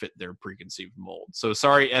 kind of fit their preconceived mold. So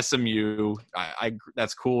sorry, SMU.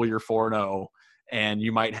 That's cool. You're 4-0. And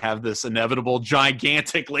you might have this inevitable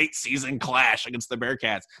gigantic late season clash against the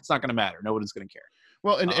Bearcats. It's not going to matter. Nobody's going to care.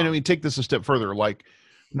 Well, and we take this a step further. Like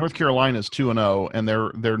North Carolina's 2-0 and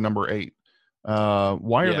they're number 8.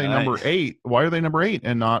 Why are they number 8? Why are they number 8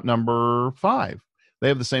 and not number 5? They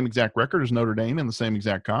have the same exact record as Notre Dame in the same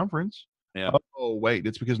exact conference. Yeah. Oh, wait,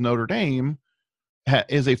 it's because Notre Dame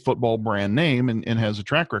is a football brand name and has a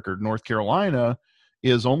track record. North Carolina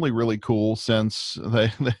is only really cool since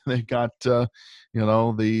they got the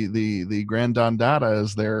Grand Dondada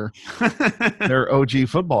as their OG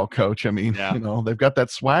football coach. I mean, they've got that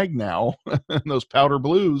swag now. Those powder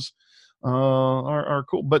blues are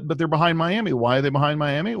cool, but they're behind Miami. Why are they behind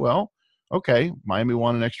Miami? Well, okay, Miami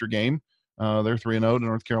won an extra game. They're 3-0 to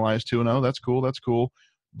North Carolina's 2-0. That's cool.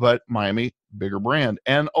 But Miami, bigger brand.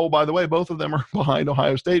 And, oh, by the way, both of them are behind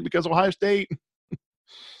Ohio State because Ohio State –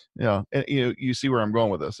 yeah, and you see where I'm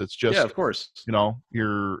going with this. It's just, of course.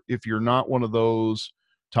 If you're not one of those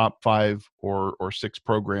top 5 or 6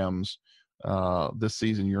 programs this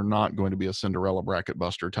season, you're not going to be a Cinderella bracket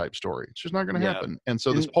buster type story. It's just not going to happen. And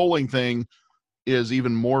so this polling thing is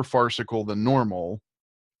even more farcical than normal,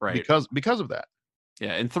 right? Because of that.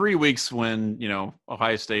 Yeah, in 3 weeks when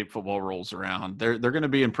Ohio State football rolls around, they're going to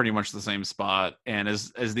be in pretty much the same spot. And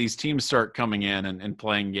as these teams start coming in and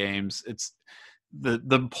playing games, it's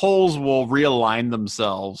the polls will realign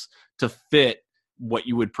themselves to fit what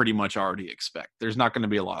you would pretty much already expect. There's not going to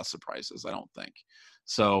be a lot of surprises, I don't think.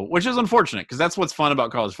 So, which is unfortunate because that's what's fun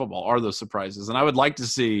about college football are those surprises. And I would like to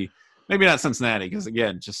see, maybe not Cincinnati because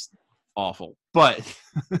again, just awful. But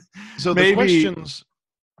so maybe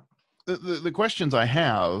the questions I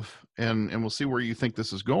have, and we'll see where you think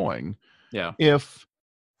this is going. Yeah. If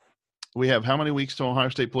we have how many weeks till Ohio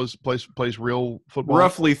State plays real football?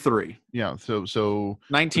 Roughly 3. Yeah. So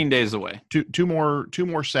 19 days away. Two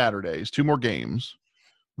more Saturdays, 2 more games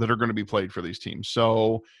that are going to be played for these teams.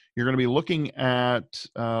 So you're going to be looking at,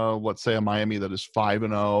 let's say a Miami that is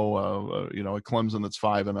 5-0, a Clemson that's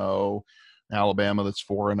 5-0, Alabama that's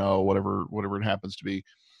 4-0, whatever it happens to be.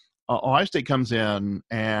 Ohio State comes in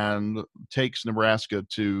and takes Nebraska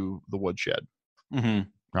to the woodshed. Mm-hmm.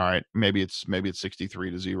 All right, maybe it's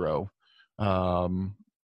 63-0.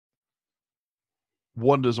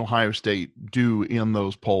 What does Ohio State do in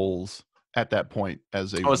those polls at that point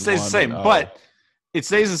as a? Oh, it stays the same, but it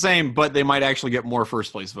stays the same. But they might actually get more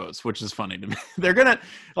first place votes, which is funny to me. They're gonna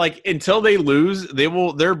until they lose, they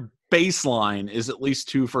will. Their baseline is at least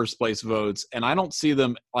 2 first place votes, and I don't see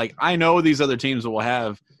them like I know these other teams will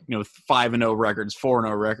have 5-0 records,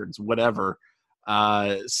 4-0 records, whatever.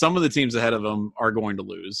 Some of the teams ahead of them are going to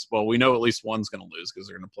lose. Well, we know at least one's going to lose because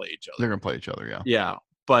they're going to play each other. They're going to play each other, yeah. Yeah,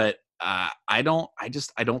 but I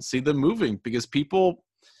don't see them moving because people.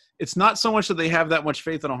 It's not so much that they have that much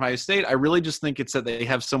faith in Ohio State. I really just think it's that they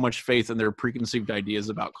have so much faith in their preconceived ideas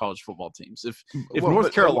about college football teams. If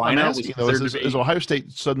North Carolina is Ohio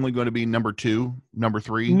State suddenly going to be number 2, number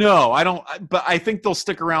 3? No, I don't. But I think they'll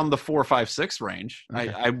stick around the 4, 5, 6 range.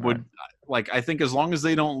 Okay. I would I think as long as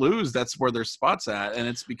they don't lose, that's where their spot's at, and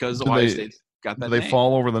it's because Ohio State got that. Do they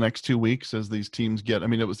fall over the next 2 weeks as these teams get? I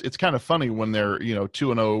mean, it's kind of funny when they're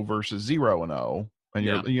 2-0 versus 0-0, and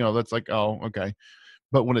you're that's like, oh, okay.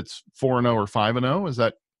 But when it's 4-0 or 5-0, is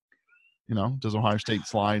that, does Ohio State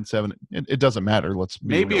slide 7? It doesn't matter.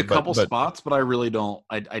 Maybe a couple spots, but I really don't.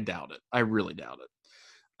 I doubt it. I really doubt it.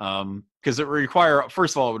 Because it would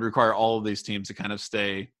require all of these teams to kind of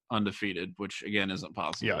stay undefeated, which again isn't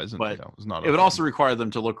possible. Yeah, it's not. It would also require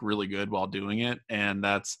them to look really good while doing it, and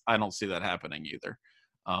I don't see that happening either.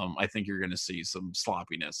 I think you're going to see some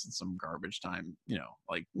sloppiness and some garbage time.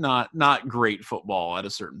 Not great football at a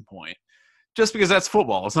certain point. Just because that's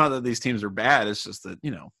football. It's not that these teams are bad. It's just that,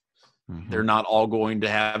 they're not all going to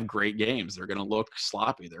have great games. They're going to look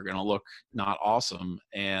sloppy. They're going to look not awesome.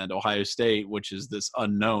 And Ohio State, which is this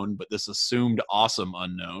unknown, but this assumed awesome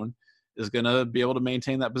unknown, is going to be able to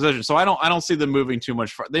maintain that position. So I don't see them moving too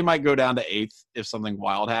much. They might go down to 8th if something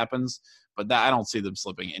wild happens, but I don't see them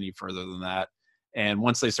slipping any further than that. And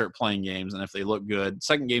once they start playing games, and if they look good,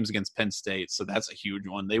 second game's against Penn State, so that's a huge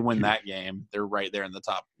one. They win that game, they're right there in the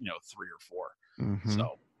top, 3 or 4. Mm-hmm.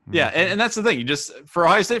 So yeah, and that's the thing. For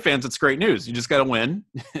Ohio State fans, it's great news. You just got to win,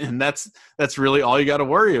 and that's really all you got to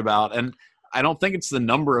worry about. And I don't think it's the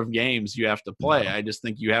number of games you have to play. I just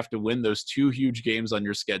think you have to win those 2 huge games on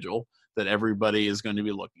your schedule that everybody is going to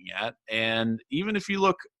be looking at. And even if you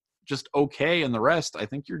look just okay in the rest, I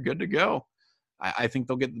think you're good to go. I think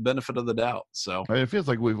they'll get the benefit of the doubt. So it feels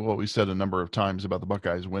like what we said a number of times about the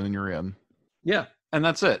Buckeyes: winning, you're in. Yeah, and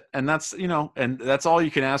that's it. And that's and that's all you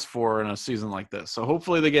can ask for in a season like this. So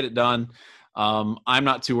hopefully they get it done. I'm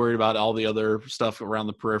not too worried about all the other stuff around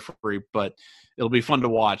the periphery, but it'll be fun to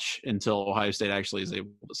watch until Ohio State actually is able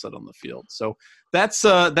to sit on the field. So that's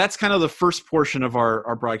kind of the first portion of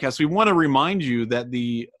our broadcast. We want to remind you that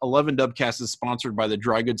the 11 Dubcast is sponsored by the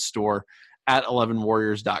Dry Goods Store at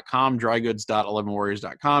 11warriors.com,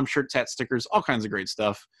 drygoods.11warriors.com, shirts, hats, stickers, all kinds of great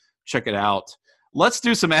stuff. Check it out. Let's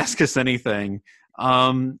do some Ask Us Anything. We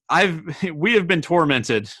have been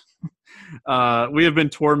tormented. By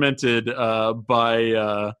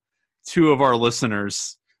 2 of our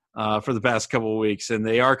listeners for the past couple of weeks, and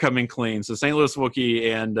they are coming clean. So St. Louis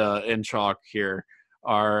Wookie and Chalk here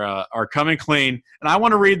are coming clean, and I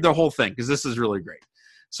want to read the whole thing because this is really great.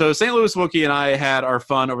 So St. Louis Wookie and I had our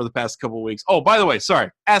fun over the past couple of weeks. Oh, by the way,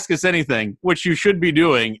 sorry, Ask Us Anything, which you should be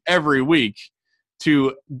doing every week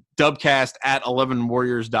to Dubcast at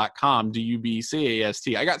 11warriors.com,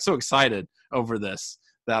 DUBCAST. I got so excited over this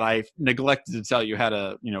that I neglected to tell you how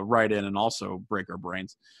to, write in and also break our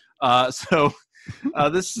brains.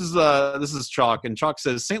 This is Chalk, and Chalk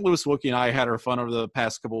says, St. Louis Wookie and I had our fun over the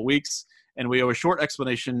past couple of weeks, and we owe a short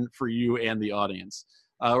explanation for you and the audience.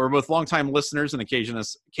 We're both longtime listeners and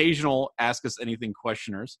occasional Ask Us Anything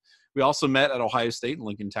questioners. We also met at Ohio State in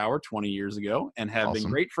Lincoln Tower 20 years ago and have been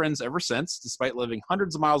great friends ever since, despite living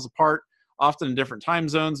hundreds of miles apart, often in different time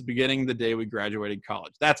zones, beginning the day we graduated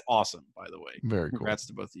college. That's awesome, by the way. Very cool. Congrats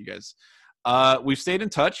to both of you guys. We've stayed in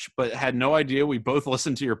touch, but had no idea we both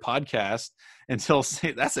listened to your podcast until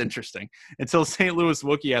that's interesting. Until St. Louis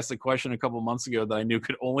Wookie asked a question a couple months ago that I knew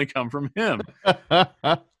could only come from him.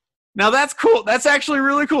 Now that's cool. That's actually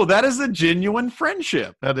really cool. That is a genuine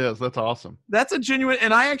friendship. That is. That's awesome. That's a genuine,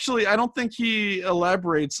 and I don't think he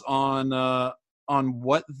elaborates on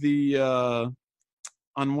what the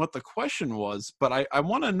question was, but I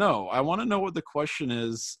want to know. I want to know what the question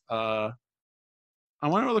is. I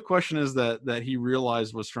want to know what the question is that he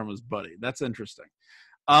realized was from his buddy. That's interesting.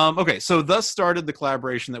 Okay, so thus started the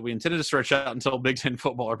collaboration that we intended to stretch out until Big Ten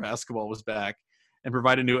football or basketball was back and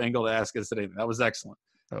provide a new angle to Ask Us Today. That was excellent.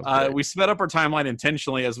 We sped up our timeline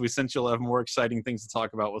intentionally as we sense you'll have more exciting things to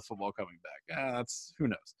talk about with football coming back. That's who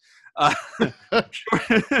knows.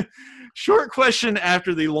 Short question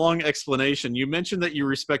after the long explanation. You mentioned that you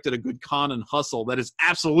respected a good con and hustle. That is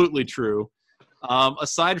absolutely true.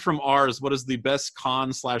 Aside from ours, what is the best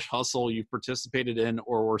con/hustle you've participated in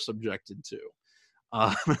or were subjected to?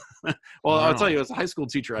 Well, I'll tell you, as a high school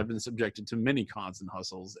teacher, I've been subjected to many cons and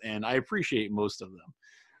hustles, and I appreciate most of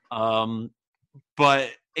them.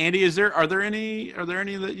 But Andy, are there any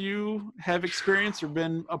that you have experienced or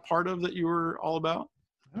been a part of that you were all about?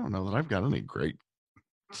 I don't know that I've got any great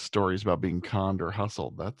stories about being conned or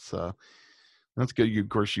hustled. That's good. Of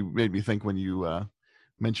course, you made me think when you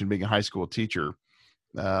mentioned being a high school teacher.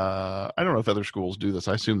 I don't know if other schools do this.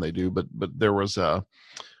 I assume they do, but there was a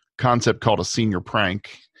concept called a senior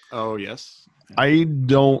prank. Oh, yes. I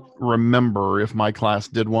don't remember if my class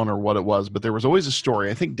did one or what it was, but there was always a story.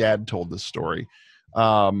 I think Dad told this story,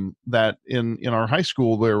 that in our high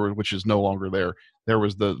school which is no longer there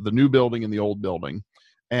was the new building and the old building,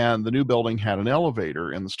 and the new building had an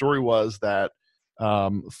elevator. And the story was that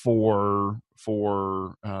the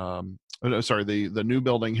new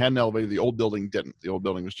building had an elevator. The old building didn't. The old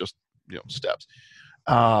building was just steps.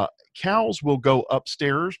 Cows will go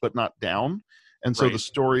upstairs but not down. And so Right. the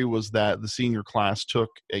story was that the senior class took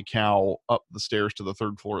a cow up the stairs to the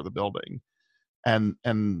third floor of the building. And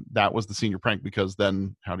that was the senior prank, because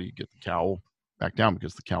then how do you get the cow back down?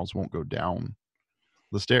 Because the cows won't go down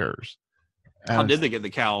the stairs. And how did they get the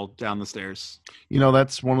cow down the stairs?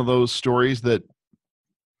 That's one of those stories that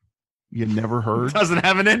you never heard. Doesn't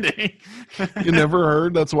have an ending. You never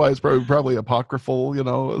heard. That's why it's probably apocryphal.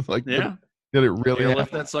 It's like, yeah. Did it really happen?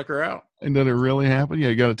 Lift that sucker out? And did it really happen? Yeah,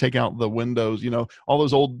 you got to take out the windows. All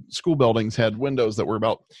those old school buildings had windows that were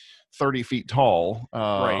about 30 feet tall,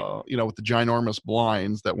 right. With the ginormous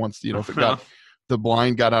blinds that once, if the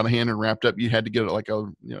blind got out of hand and wrapped up, you had to get it like a,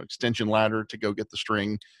 extension ladder to go get the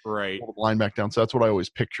string, right, pull the blind back down. So that's what I always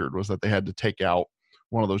pictured, was that they had to take out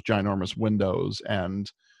one of those ginormous windows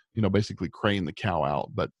and, basically crane the cow out.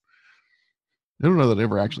 But I don't know that it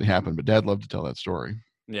ever actually happened, but Dad loved to tell that story.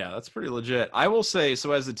 Yeah, that's pretty legit. I will say,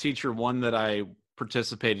 so as a teacher, one that I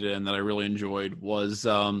participated in that I really enjoyed was,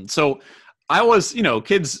 so I was,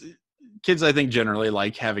 kids I think generally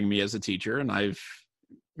like having me as a teacher, and I've,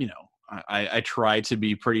 I try to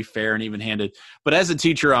be pretty fair and even-handed. But as a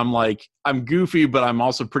teacher, I'm goofy, but I'm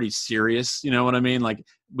also pretty serious. You know what I mean? Like,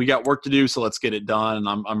 we got work to do, so let's get it done. And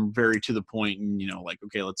I'm very to the point, and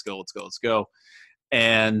okay, let's go.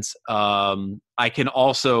 And I can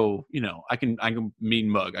also, I can mean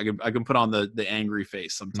mug. I can put on the angry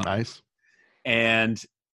face sometimes. Nice. And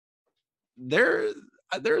there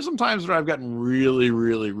are some times where I've gotten really,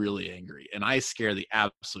 really, really angry, and I scare the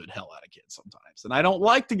absolute hell out of kids sometimes. And I don't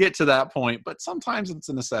like to get to that point, but sometimes it's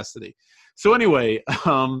a necessity. So anyway,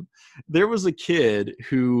 there was a kid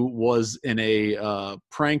who was in a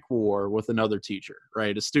prank war with another teacher,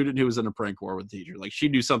 right? A student who was in a prank war with a teacher. Like,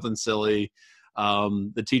 she'd do something silly.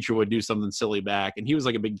 The teacher would do something silly back, and he was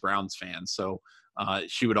like a big Browns fan. So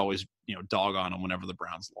she would always, dog on him whenever the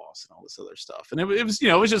Browns lost and all this other stuff. And it was,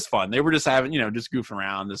 it was just fun. They were just having, just goofing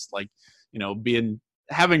around, just like,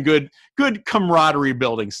 having good camaraderie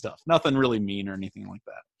building stuff. Nothing really mean or anything like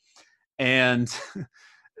that. And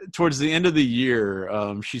towards the end of the year,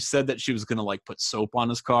 she said that she was going to like put soap on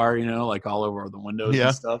his car, like all over the windows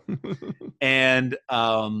and stuff. And,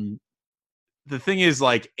 the thing is,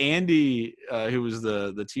 like, Andy, who was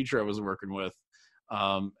the teacher I was working with,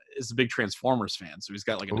 is a big Transformers fan. So he's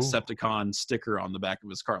got like a Decepticon sticker on the back of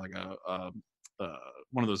his car, like a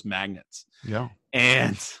one of those magnets. Yeah.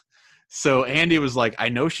 And so Andy was like, I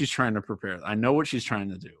know she's trying to prepare. I know what she's trying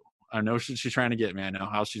to do. I know she's trying to get me. I know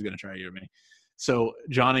how she's going to try to get me. So,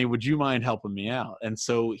 Johnny, would you mind helping me out? And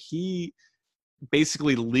so he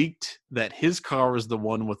basically leaked that his car was the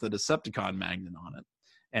one with the Decepticon magnet on it,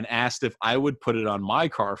 and asked if I would put it on my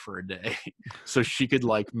car for a day so she could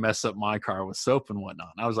like mess up my car with soap and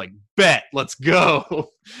whatnot. And I was like, bet, let's go.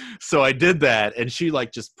 So I did that, and she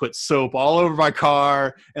like just put soap all over my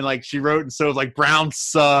car, and like she wrote in soap like "Browns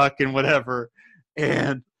suck" and whatever.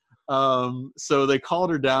 And so they called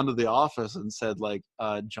her down to the office and said like,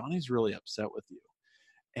 Johnny's really upset with you.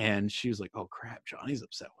 And she was like, oh crap, Johnny's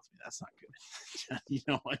upset with me. That's not good. You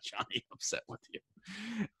know what? Johnny upset with you.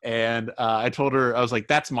 And I told her, I was like,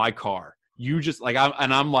 that's my car. You just like,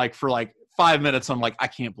 I'm like, for like 5 minutes, I'm like, I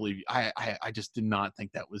can't believe you. I just did not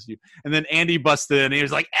think that was you. And then Andy busted in, and he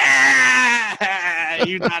was like,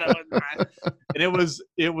 you thought it was mine. And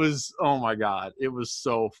it was, oh my God, it was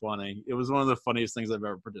so funny. It was one of the funniest things I've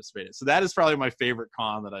ever participated. So that is probably my favorite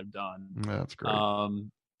con that I've done. That's great.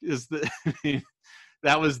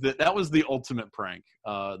 That was the ultimate prank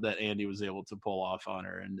that Andy was able to pull off on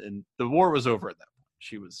her, and the war was over at that point.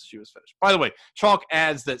 She was finished. By the way, Chalk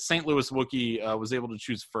adds that St. Louis Wookie was able to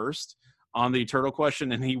choose first on the turtle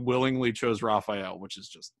question, and he willingly chose Raphael, which is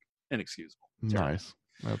just inexcusable. Nice.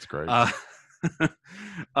 That's great.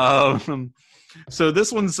 So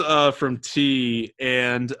this one's from T,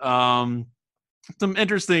 and some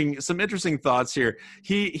interesting thoughts here.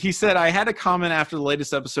 He said, I had a comment after the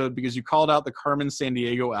latest episode because you called out the Carmen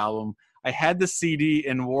Sandiego album. I had the CD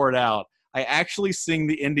and wore it out. I actually sing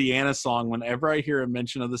the Indiana song whenever I hear a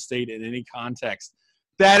mention of the state in any context.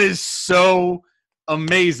 That is so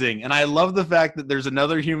amazing. And I love the fact that there's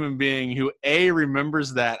another human being who A,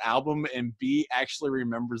 remembers that album, and B, actually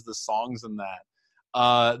remembers the songs in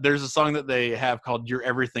that. There's a song that they have called You're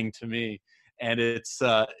Everything to Me. And it's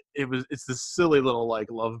this silly little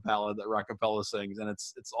like love ballad that Rockapella sings, and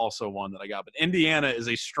it's also one that I got. But Indiana is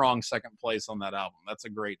a strong second place on that album. That's a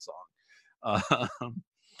great song.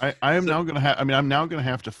 I'm now gonna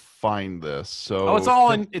have to find this. So it's all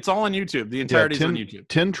on YouTube. The entirety is on YouTube.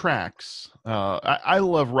 10 tracks. I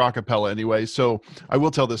love Rockapella anyway. So I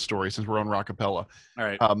will tell this story since we're on Rockapella. All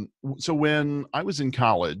right. So when I was in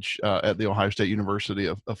college at the Ohio State University,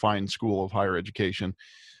 a fine school of higher education,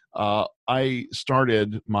 I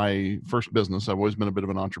started my first business. I've always been a bit of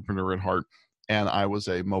an entrepreneur at heart, and I was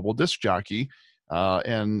a mobile disc jockey,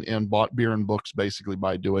 and bought beer and books basically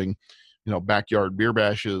by doing, backyard beer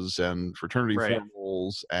bashes and fraternity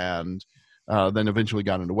formals, and then eventually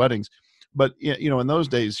got into weddings. But in those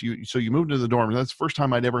days, you moved into the dorm, and that's the first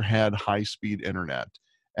time I'd ever had high-speed internet.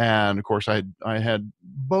 And of course, I had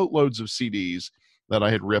boatloads of CDs that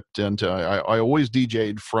I had ripped into. I always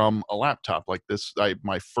DJ'd from a laptop like this.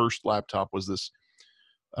 My first laptop was this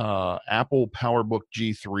Apple PowerBook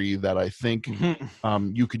G3 that I think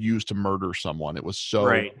you could use to murder someone. It was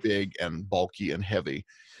so big and bulky and heavy.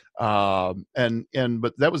 But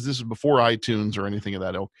this is before iTunes or anything of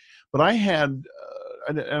that ilk. But I had,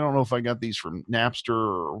 I don't know if I got these from Napster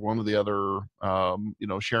or one of the other,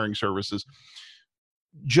 sharing services,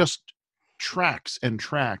 just tracks and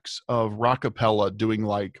tracks of Rockapella doing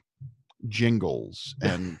like jingles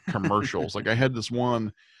and commercials. Like I had this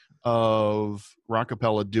one of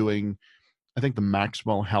Rockapella doing, I think, the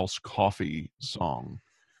Maxwell House Coffee song.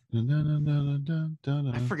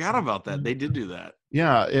 I forgot about that. They did do that.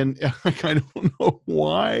 Yeah, and I don't know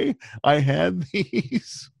why I had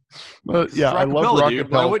these, but yeah, I love Rockapella. Dude.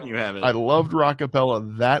 Why wouldn't you have it? I loved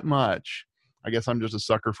Rockapella that much. I guess I'm just a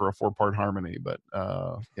sucker for a 4-part harmony, but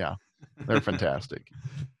yeah, they're fantastic.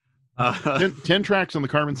 10 tracks on the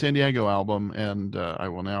Carmen Sandiego album, and I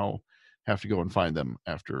will now have to go and find them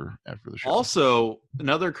after the show. Also,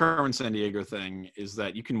 another Carmen Sandiego thing is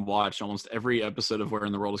that you can watch almost every episode of Where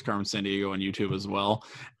in the World is Carmen Sandiego on YouTube as well.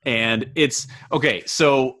 And it's okay.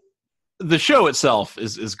 So the show itself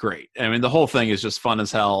is great. I mean, the whole thing is just fun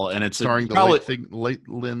as hell, and it's starring the late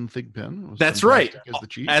Lynn Thigpen. That's right,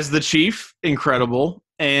 as the chief. Incredible.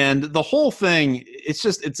 And the whole thing, it's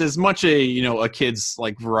as much a kids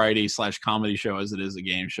like variety / comedy show as it is a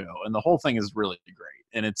game show. And the whole thing is really great.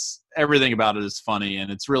 And it's everything about it is funny,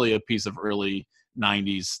 and it's really a piece of early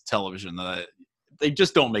 90s television that they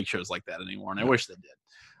just don't make shows like that anymore. And I wish they did.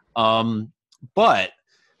 But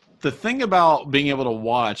the thing about being able to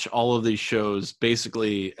watch all of these shows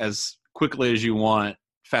basically as quickly as you want,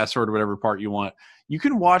 fast forward to whatever part you want, you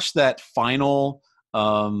can watch that final,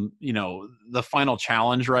 the final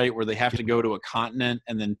challenge, right, where they have to go to a continent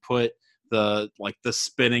and then put the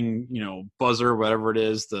spinning, buzzer, whatever it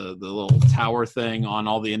is, the little tower thing on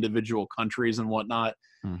all the individual countries and whatnot.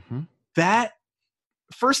 Mm-hmm. That,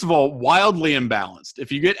 first of all, wildly imbalanced.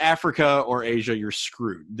 If you get Africa or Asia, you're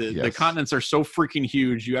screwed. The continents are so freaking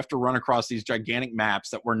huge. You have to run across these gigantic maps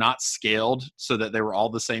that were not scaled so that they were all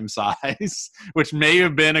the same size, which may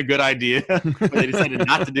have been a good idea, but they decided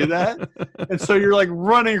not to do that. And so you're like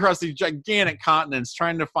running across these gigantic continents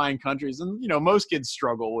trying to find countries. And, most kids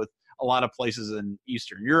struggle with a lot of places in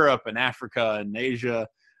Eastern Europe and Africa and Asia.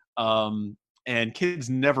 And kids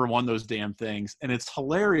never won those damn things. And it's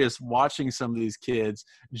hilarious watching some of these kids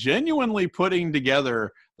genuinely putting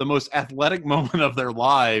together the most athletic moment of their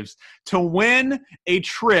lives to win a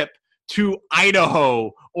trip to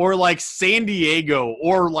Idaho or like San Diego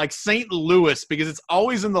or like St. Louis, because it's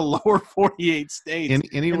always in the lower 48 states.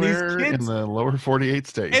 Anywhere in the lower 48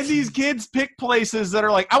 states. And these kids pick places that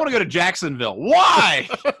are like, I want to go to Jacksonville. Why?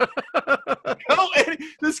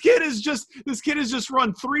 This kid has just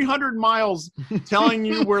run 300 miles telling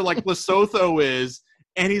you where like Lesotho is.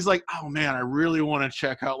 And he's like, oh man, I really want to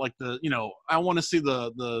check out like I want to see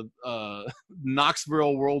the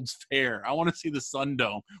Knoxville World's Fair. I want to see the Sun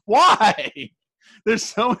Dome. Why? There's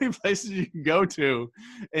so many places you can go to.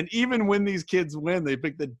 And even when these kids win, they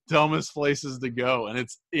pick the dumbest places to go. And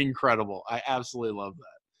it's incredible. I absolutely love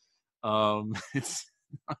that.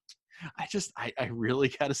 I really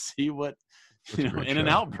got to see what,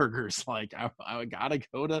 In-N-Out Burgers. Like I gotta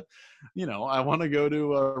go to, I want to go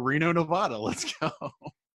to Reno, Nevada. Let's go.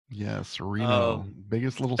 Yes, Reno,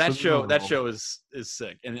 biggest little that city in the show. That world. show is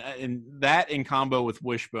sick, and that in combo with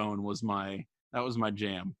Wishbone was my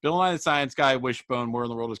jam. Bill Nye the Science Guy, Wishbone, Where in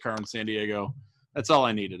the World is Carmen Sandiego. That's all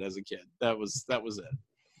I needed as a kid. That was it.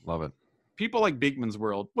 Love it. People like Beekman's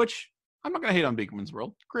World, which I'm not gonna hate on Beekman's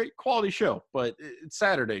World. Great quality show, but it's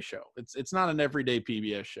Saturday show. It's not an everyday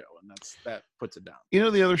PBS show, and that puts it down.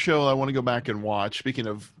 The other show I want to go back and watch. Speaking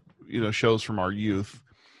of shows from our youth.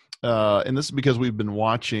 And this is because we've been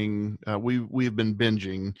watching, we've been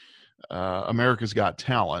binging America's Got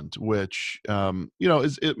Talent, which,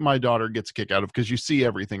 my daughter gets a kick out of, because you see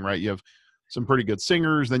everything, right? You have some pretty good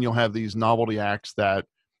singers, then you'll have these novelty acts that,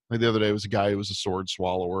 like the other day was a guy who was a sword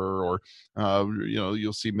swallower, or,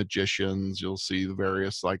 you'll see magicians, you'll see the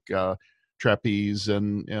various trapeze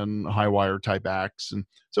and high wire type acts. And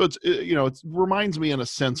so it reminds me in a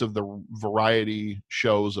sense of the variety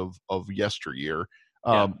shows of yesteryear.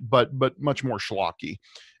 But much more schlocky.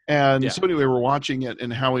 And so anyway, we're watching it,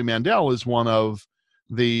 and Howie Mandel is one of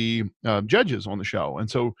the judges on the show. And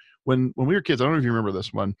so when we were kids, I don't know if you remember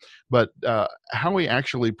this one, but Howie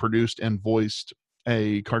actually produced and voiced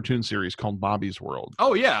a cartoon series called Bobby's World.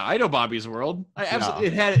 Oh yeah, I know Bobby's World.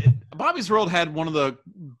 Bobby's World had one of the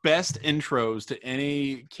best intros to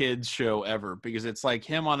any kids show ever, because it's like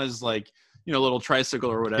him on his little tricycle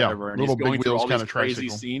or whatever, and he's going through all these crazy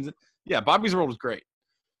scenes. Yeah, Bobby's World was great.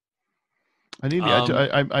 I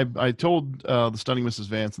told the Stunning Mrs.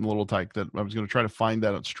 Vance and the Little Tyke that I was going to try to find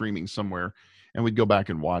that on streaming somewhere, and we'd go back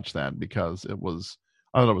and watch that, because I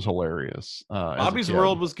thought it was hilarious. Bobby's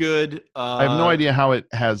World was good. I have no idea how it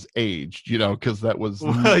has aged, because that was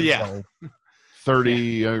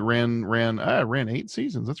 30 ran 8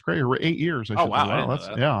 seasons. That's great. 8 years.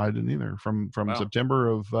 I didn't either. From September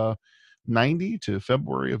of 90 to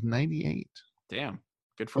February of 98. Damn.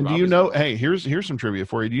 And do you know? Hey, here's some trivia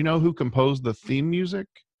for you. Do you know who composed the theme music?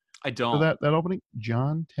 I don't. For that opening,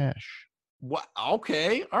 John Tesh. What?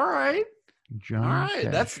 Okay, all right. John. All right,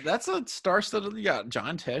 Tesh. that's a star-studded. You got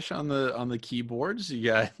John Tesh on the keyboards.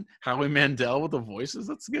 You got Howie Mandel with the voices.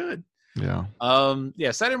 That's good. Yeah.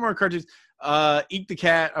 Saturday morning cartoons. Eat the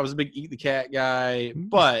Cat. I was a big Eat the Cat guy,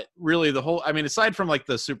 but really aside from the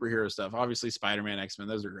superhero stuff, obviously Spider-Man, X-Men,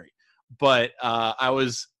 those are great. But I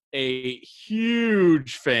was a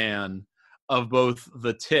huge fan of both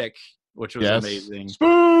The Tick, which was amazing.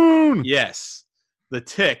 Spoon! Yes. The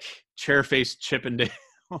Tick, Chairface Chippendale,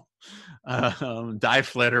 Die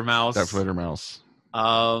Flittermouse.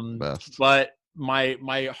 Best. But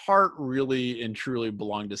my heart really and truly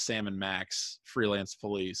belonged to Sam and Max, Freelance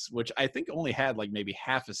Police, which I think only had maybe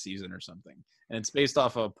half a season or something. And it's based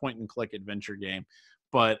off a point-and-click adventure game.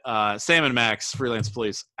 But Sam and Max, Freelance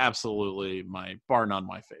Police, absolutely bar none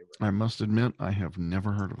my favorite. I must admit, I have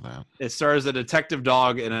never heard of that. It stars a detective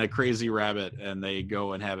dog and a crazy rabbit, and they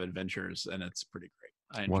go and have adventures, and it's pretty great.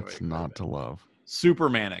 I enjoy it. What's not to love? Super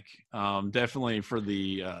manic. Definitely for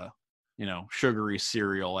the sugary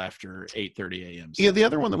cereal after 8:30 a.m. Yeah, the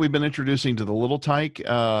other one that we've been introducing to the Little Tyke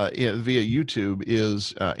via YouTube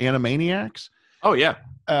is Animaniacs. Oh yeah.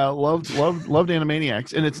 Loved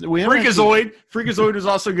Animaniacs, and Freakazoid was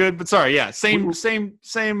also good, but sorry, same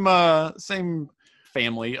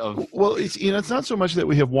family of. Well, it's not so much that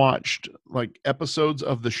we have watched episodes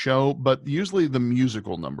of the show, but usually the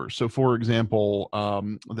musical numbers. So, for example,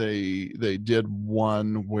 they did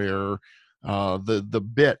one where the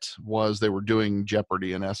bit was they were doing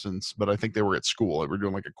Jeopardy in essence, but I think they were at school. They were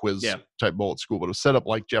doing a quiz type bowl at school, but it was set up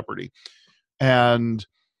like Jeopardy, and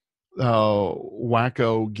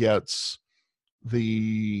Wacko gets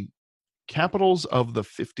the capitals of the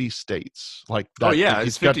 50 states.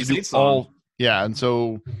 It's 50 states all. Yeah, and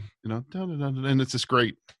so and it's this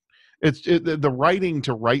great. The writing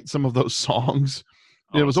to write some of those songs.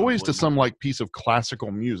 It was always to some piece of classical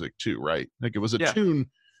music too, right? It was a tune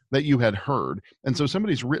that you had heard, and so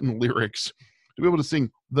somebody's written lyrics to be able to sing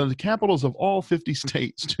the capitals of all 50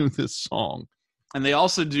 states to this song. And they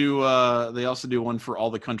also do one for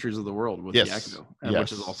all the countries of the world with Yakko,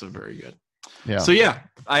 which is also very good. Yeah. So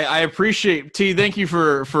I appreciate T. Thank you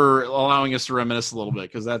for allowing us to reminisce a little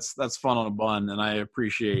bit, because that's fun on a bun, and I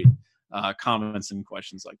appreciate comments and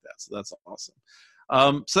questions like that. So that's awesome.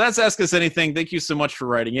 So that's Ask Us Anything. Thank you so much for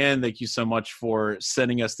writing in. Thank you so much for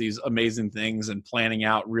sending us these amazing things and planning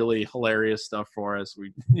out really hilarious stuff for us.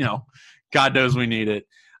 We, God knows we need it.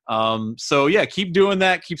 Keep doing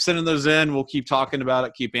that. Keep sending those in. We'll keep talking about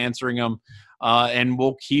it, keep answering them. And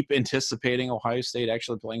we'll keep anticipating Ohio State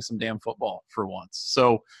actually playing some damn football for once.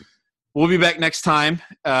 So we'll be back next time.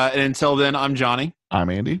 And until then, I'm Johnny. I'm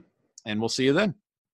Andy. And we'll see you then.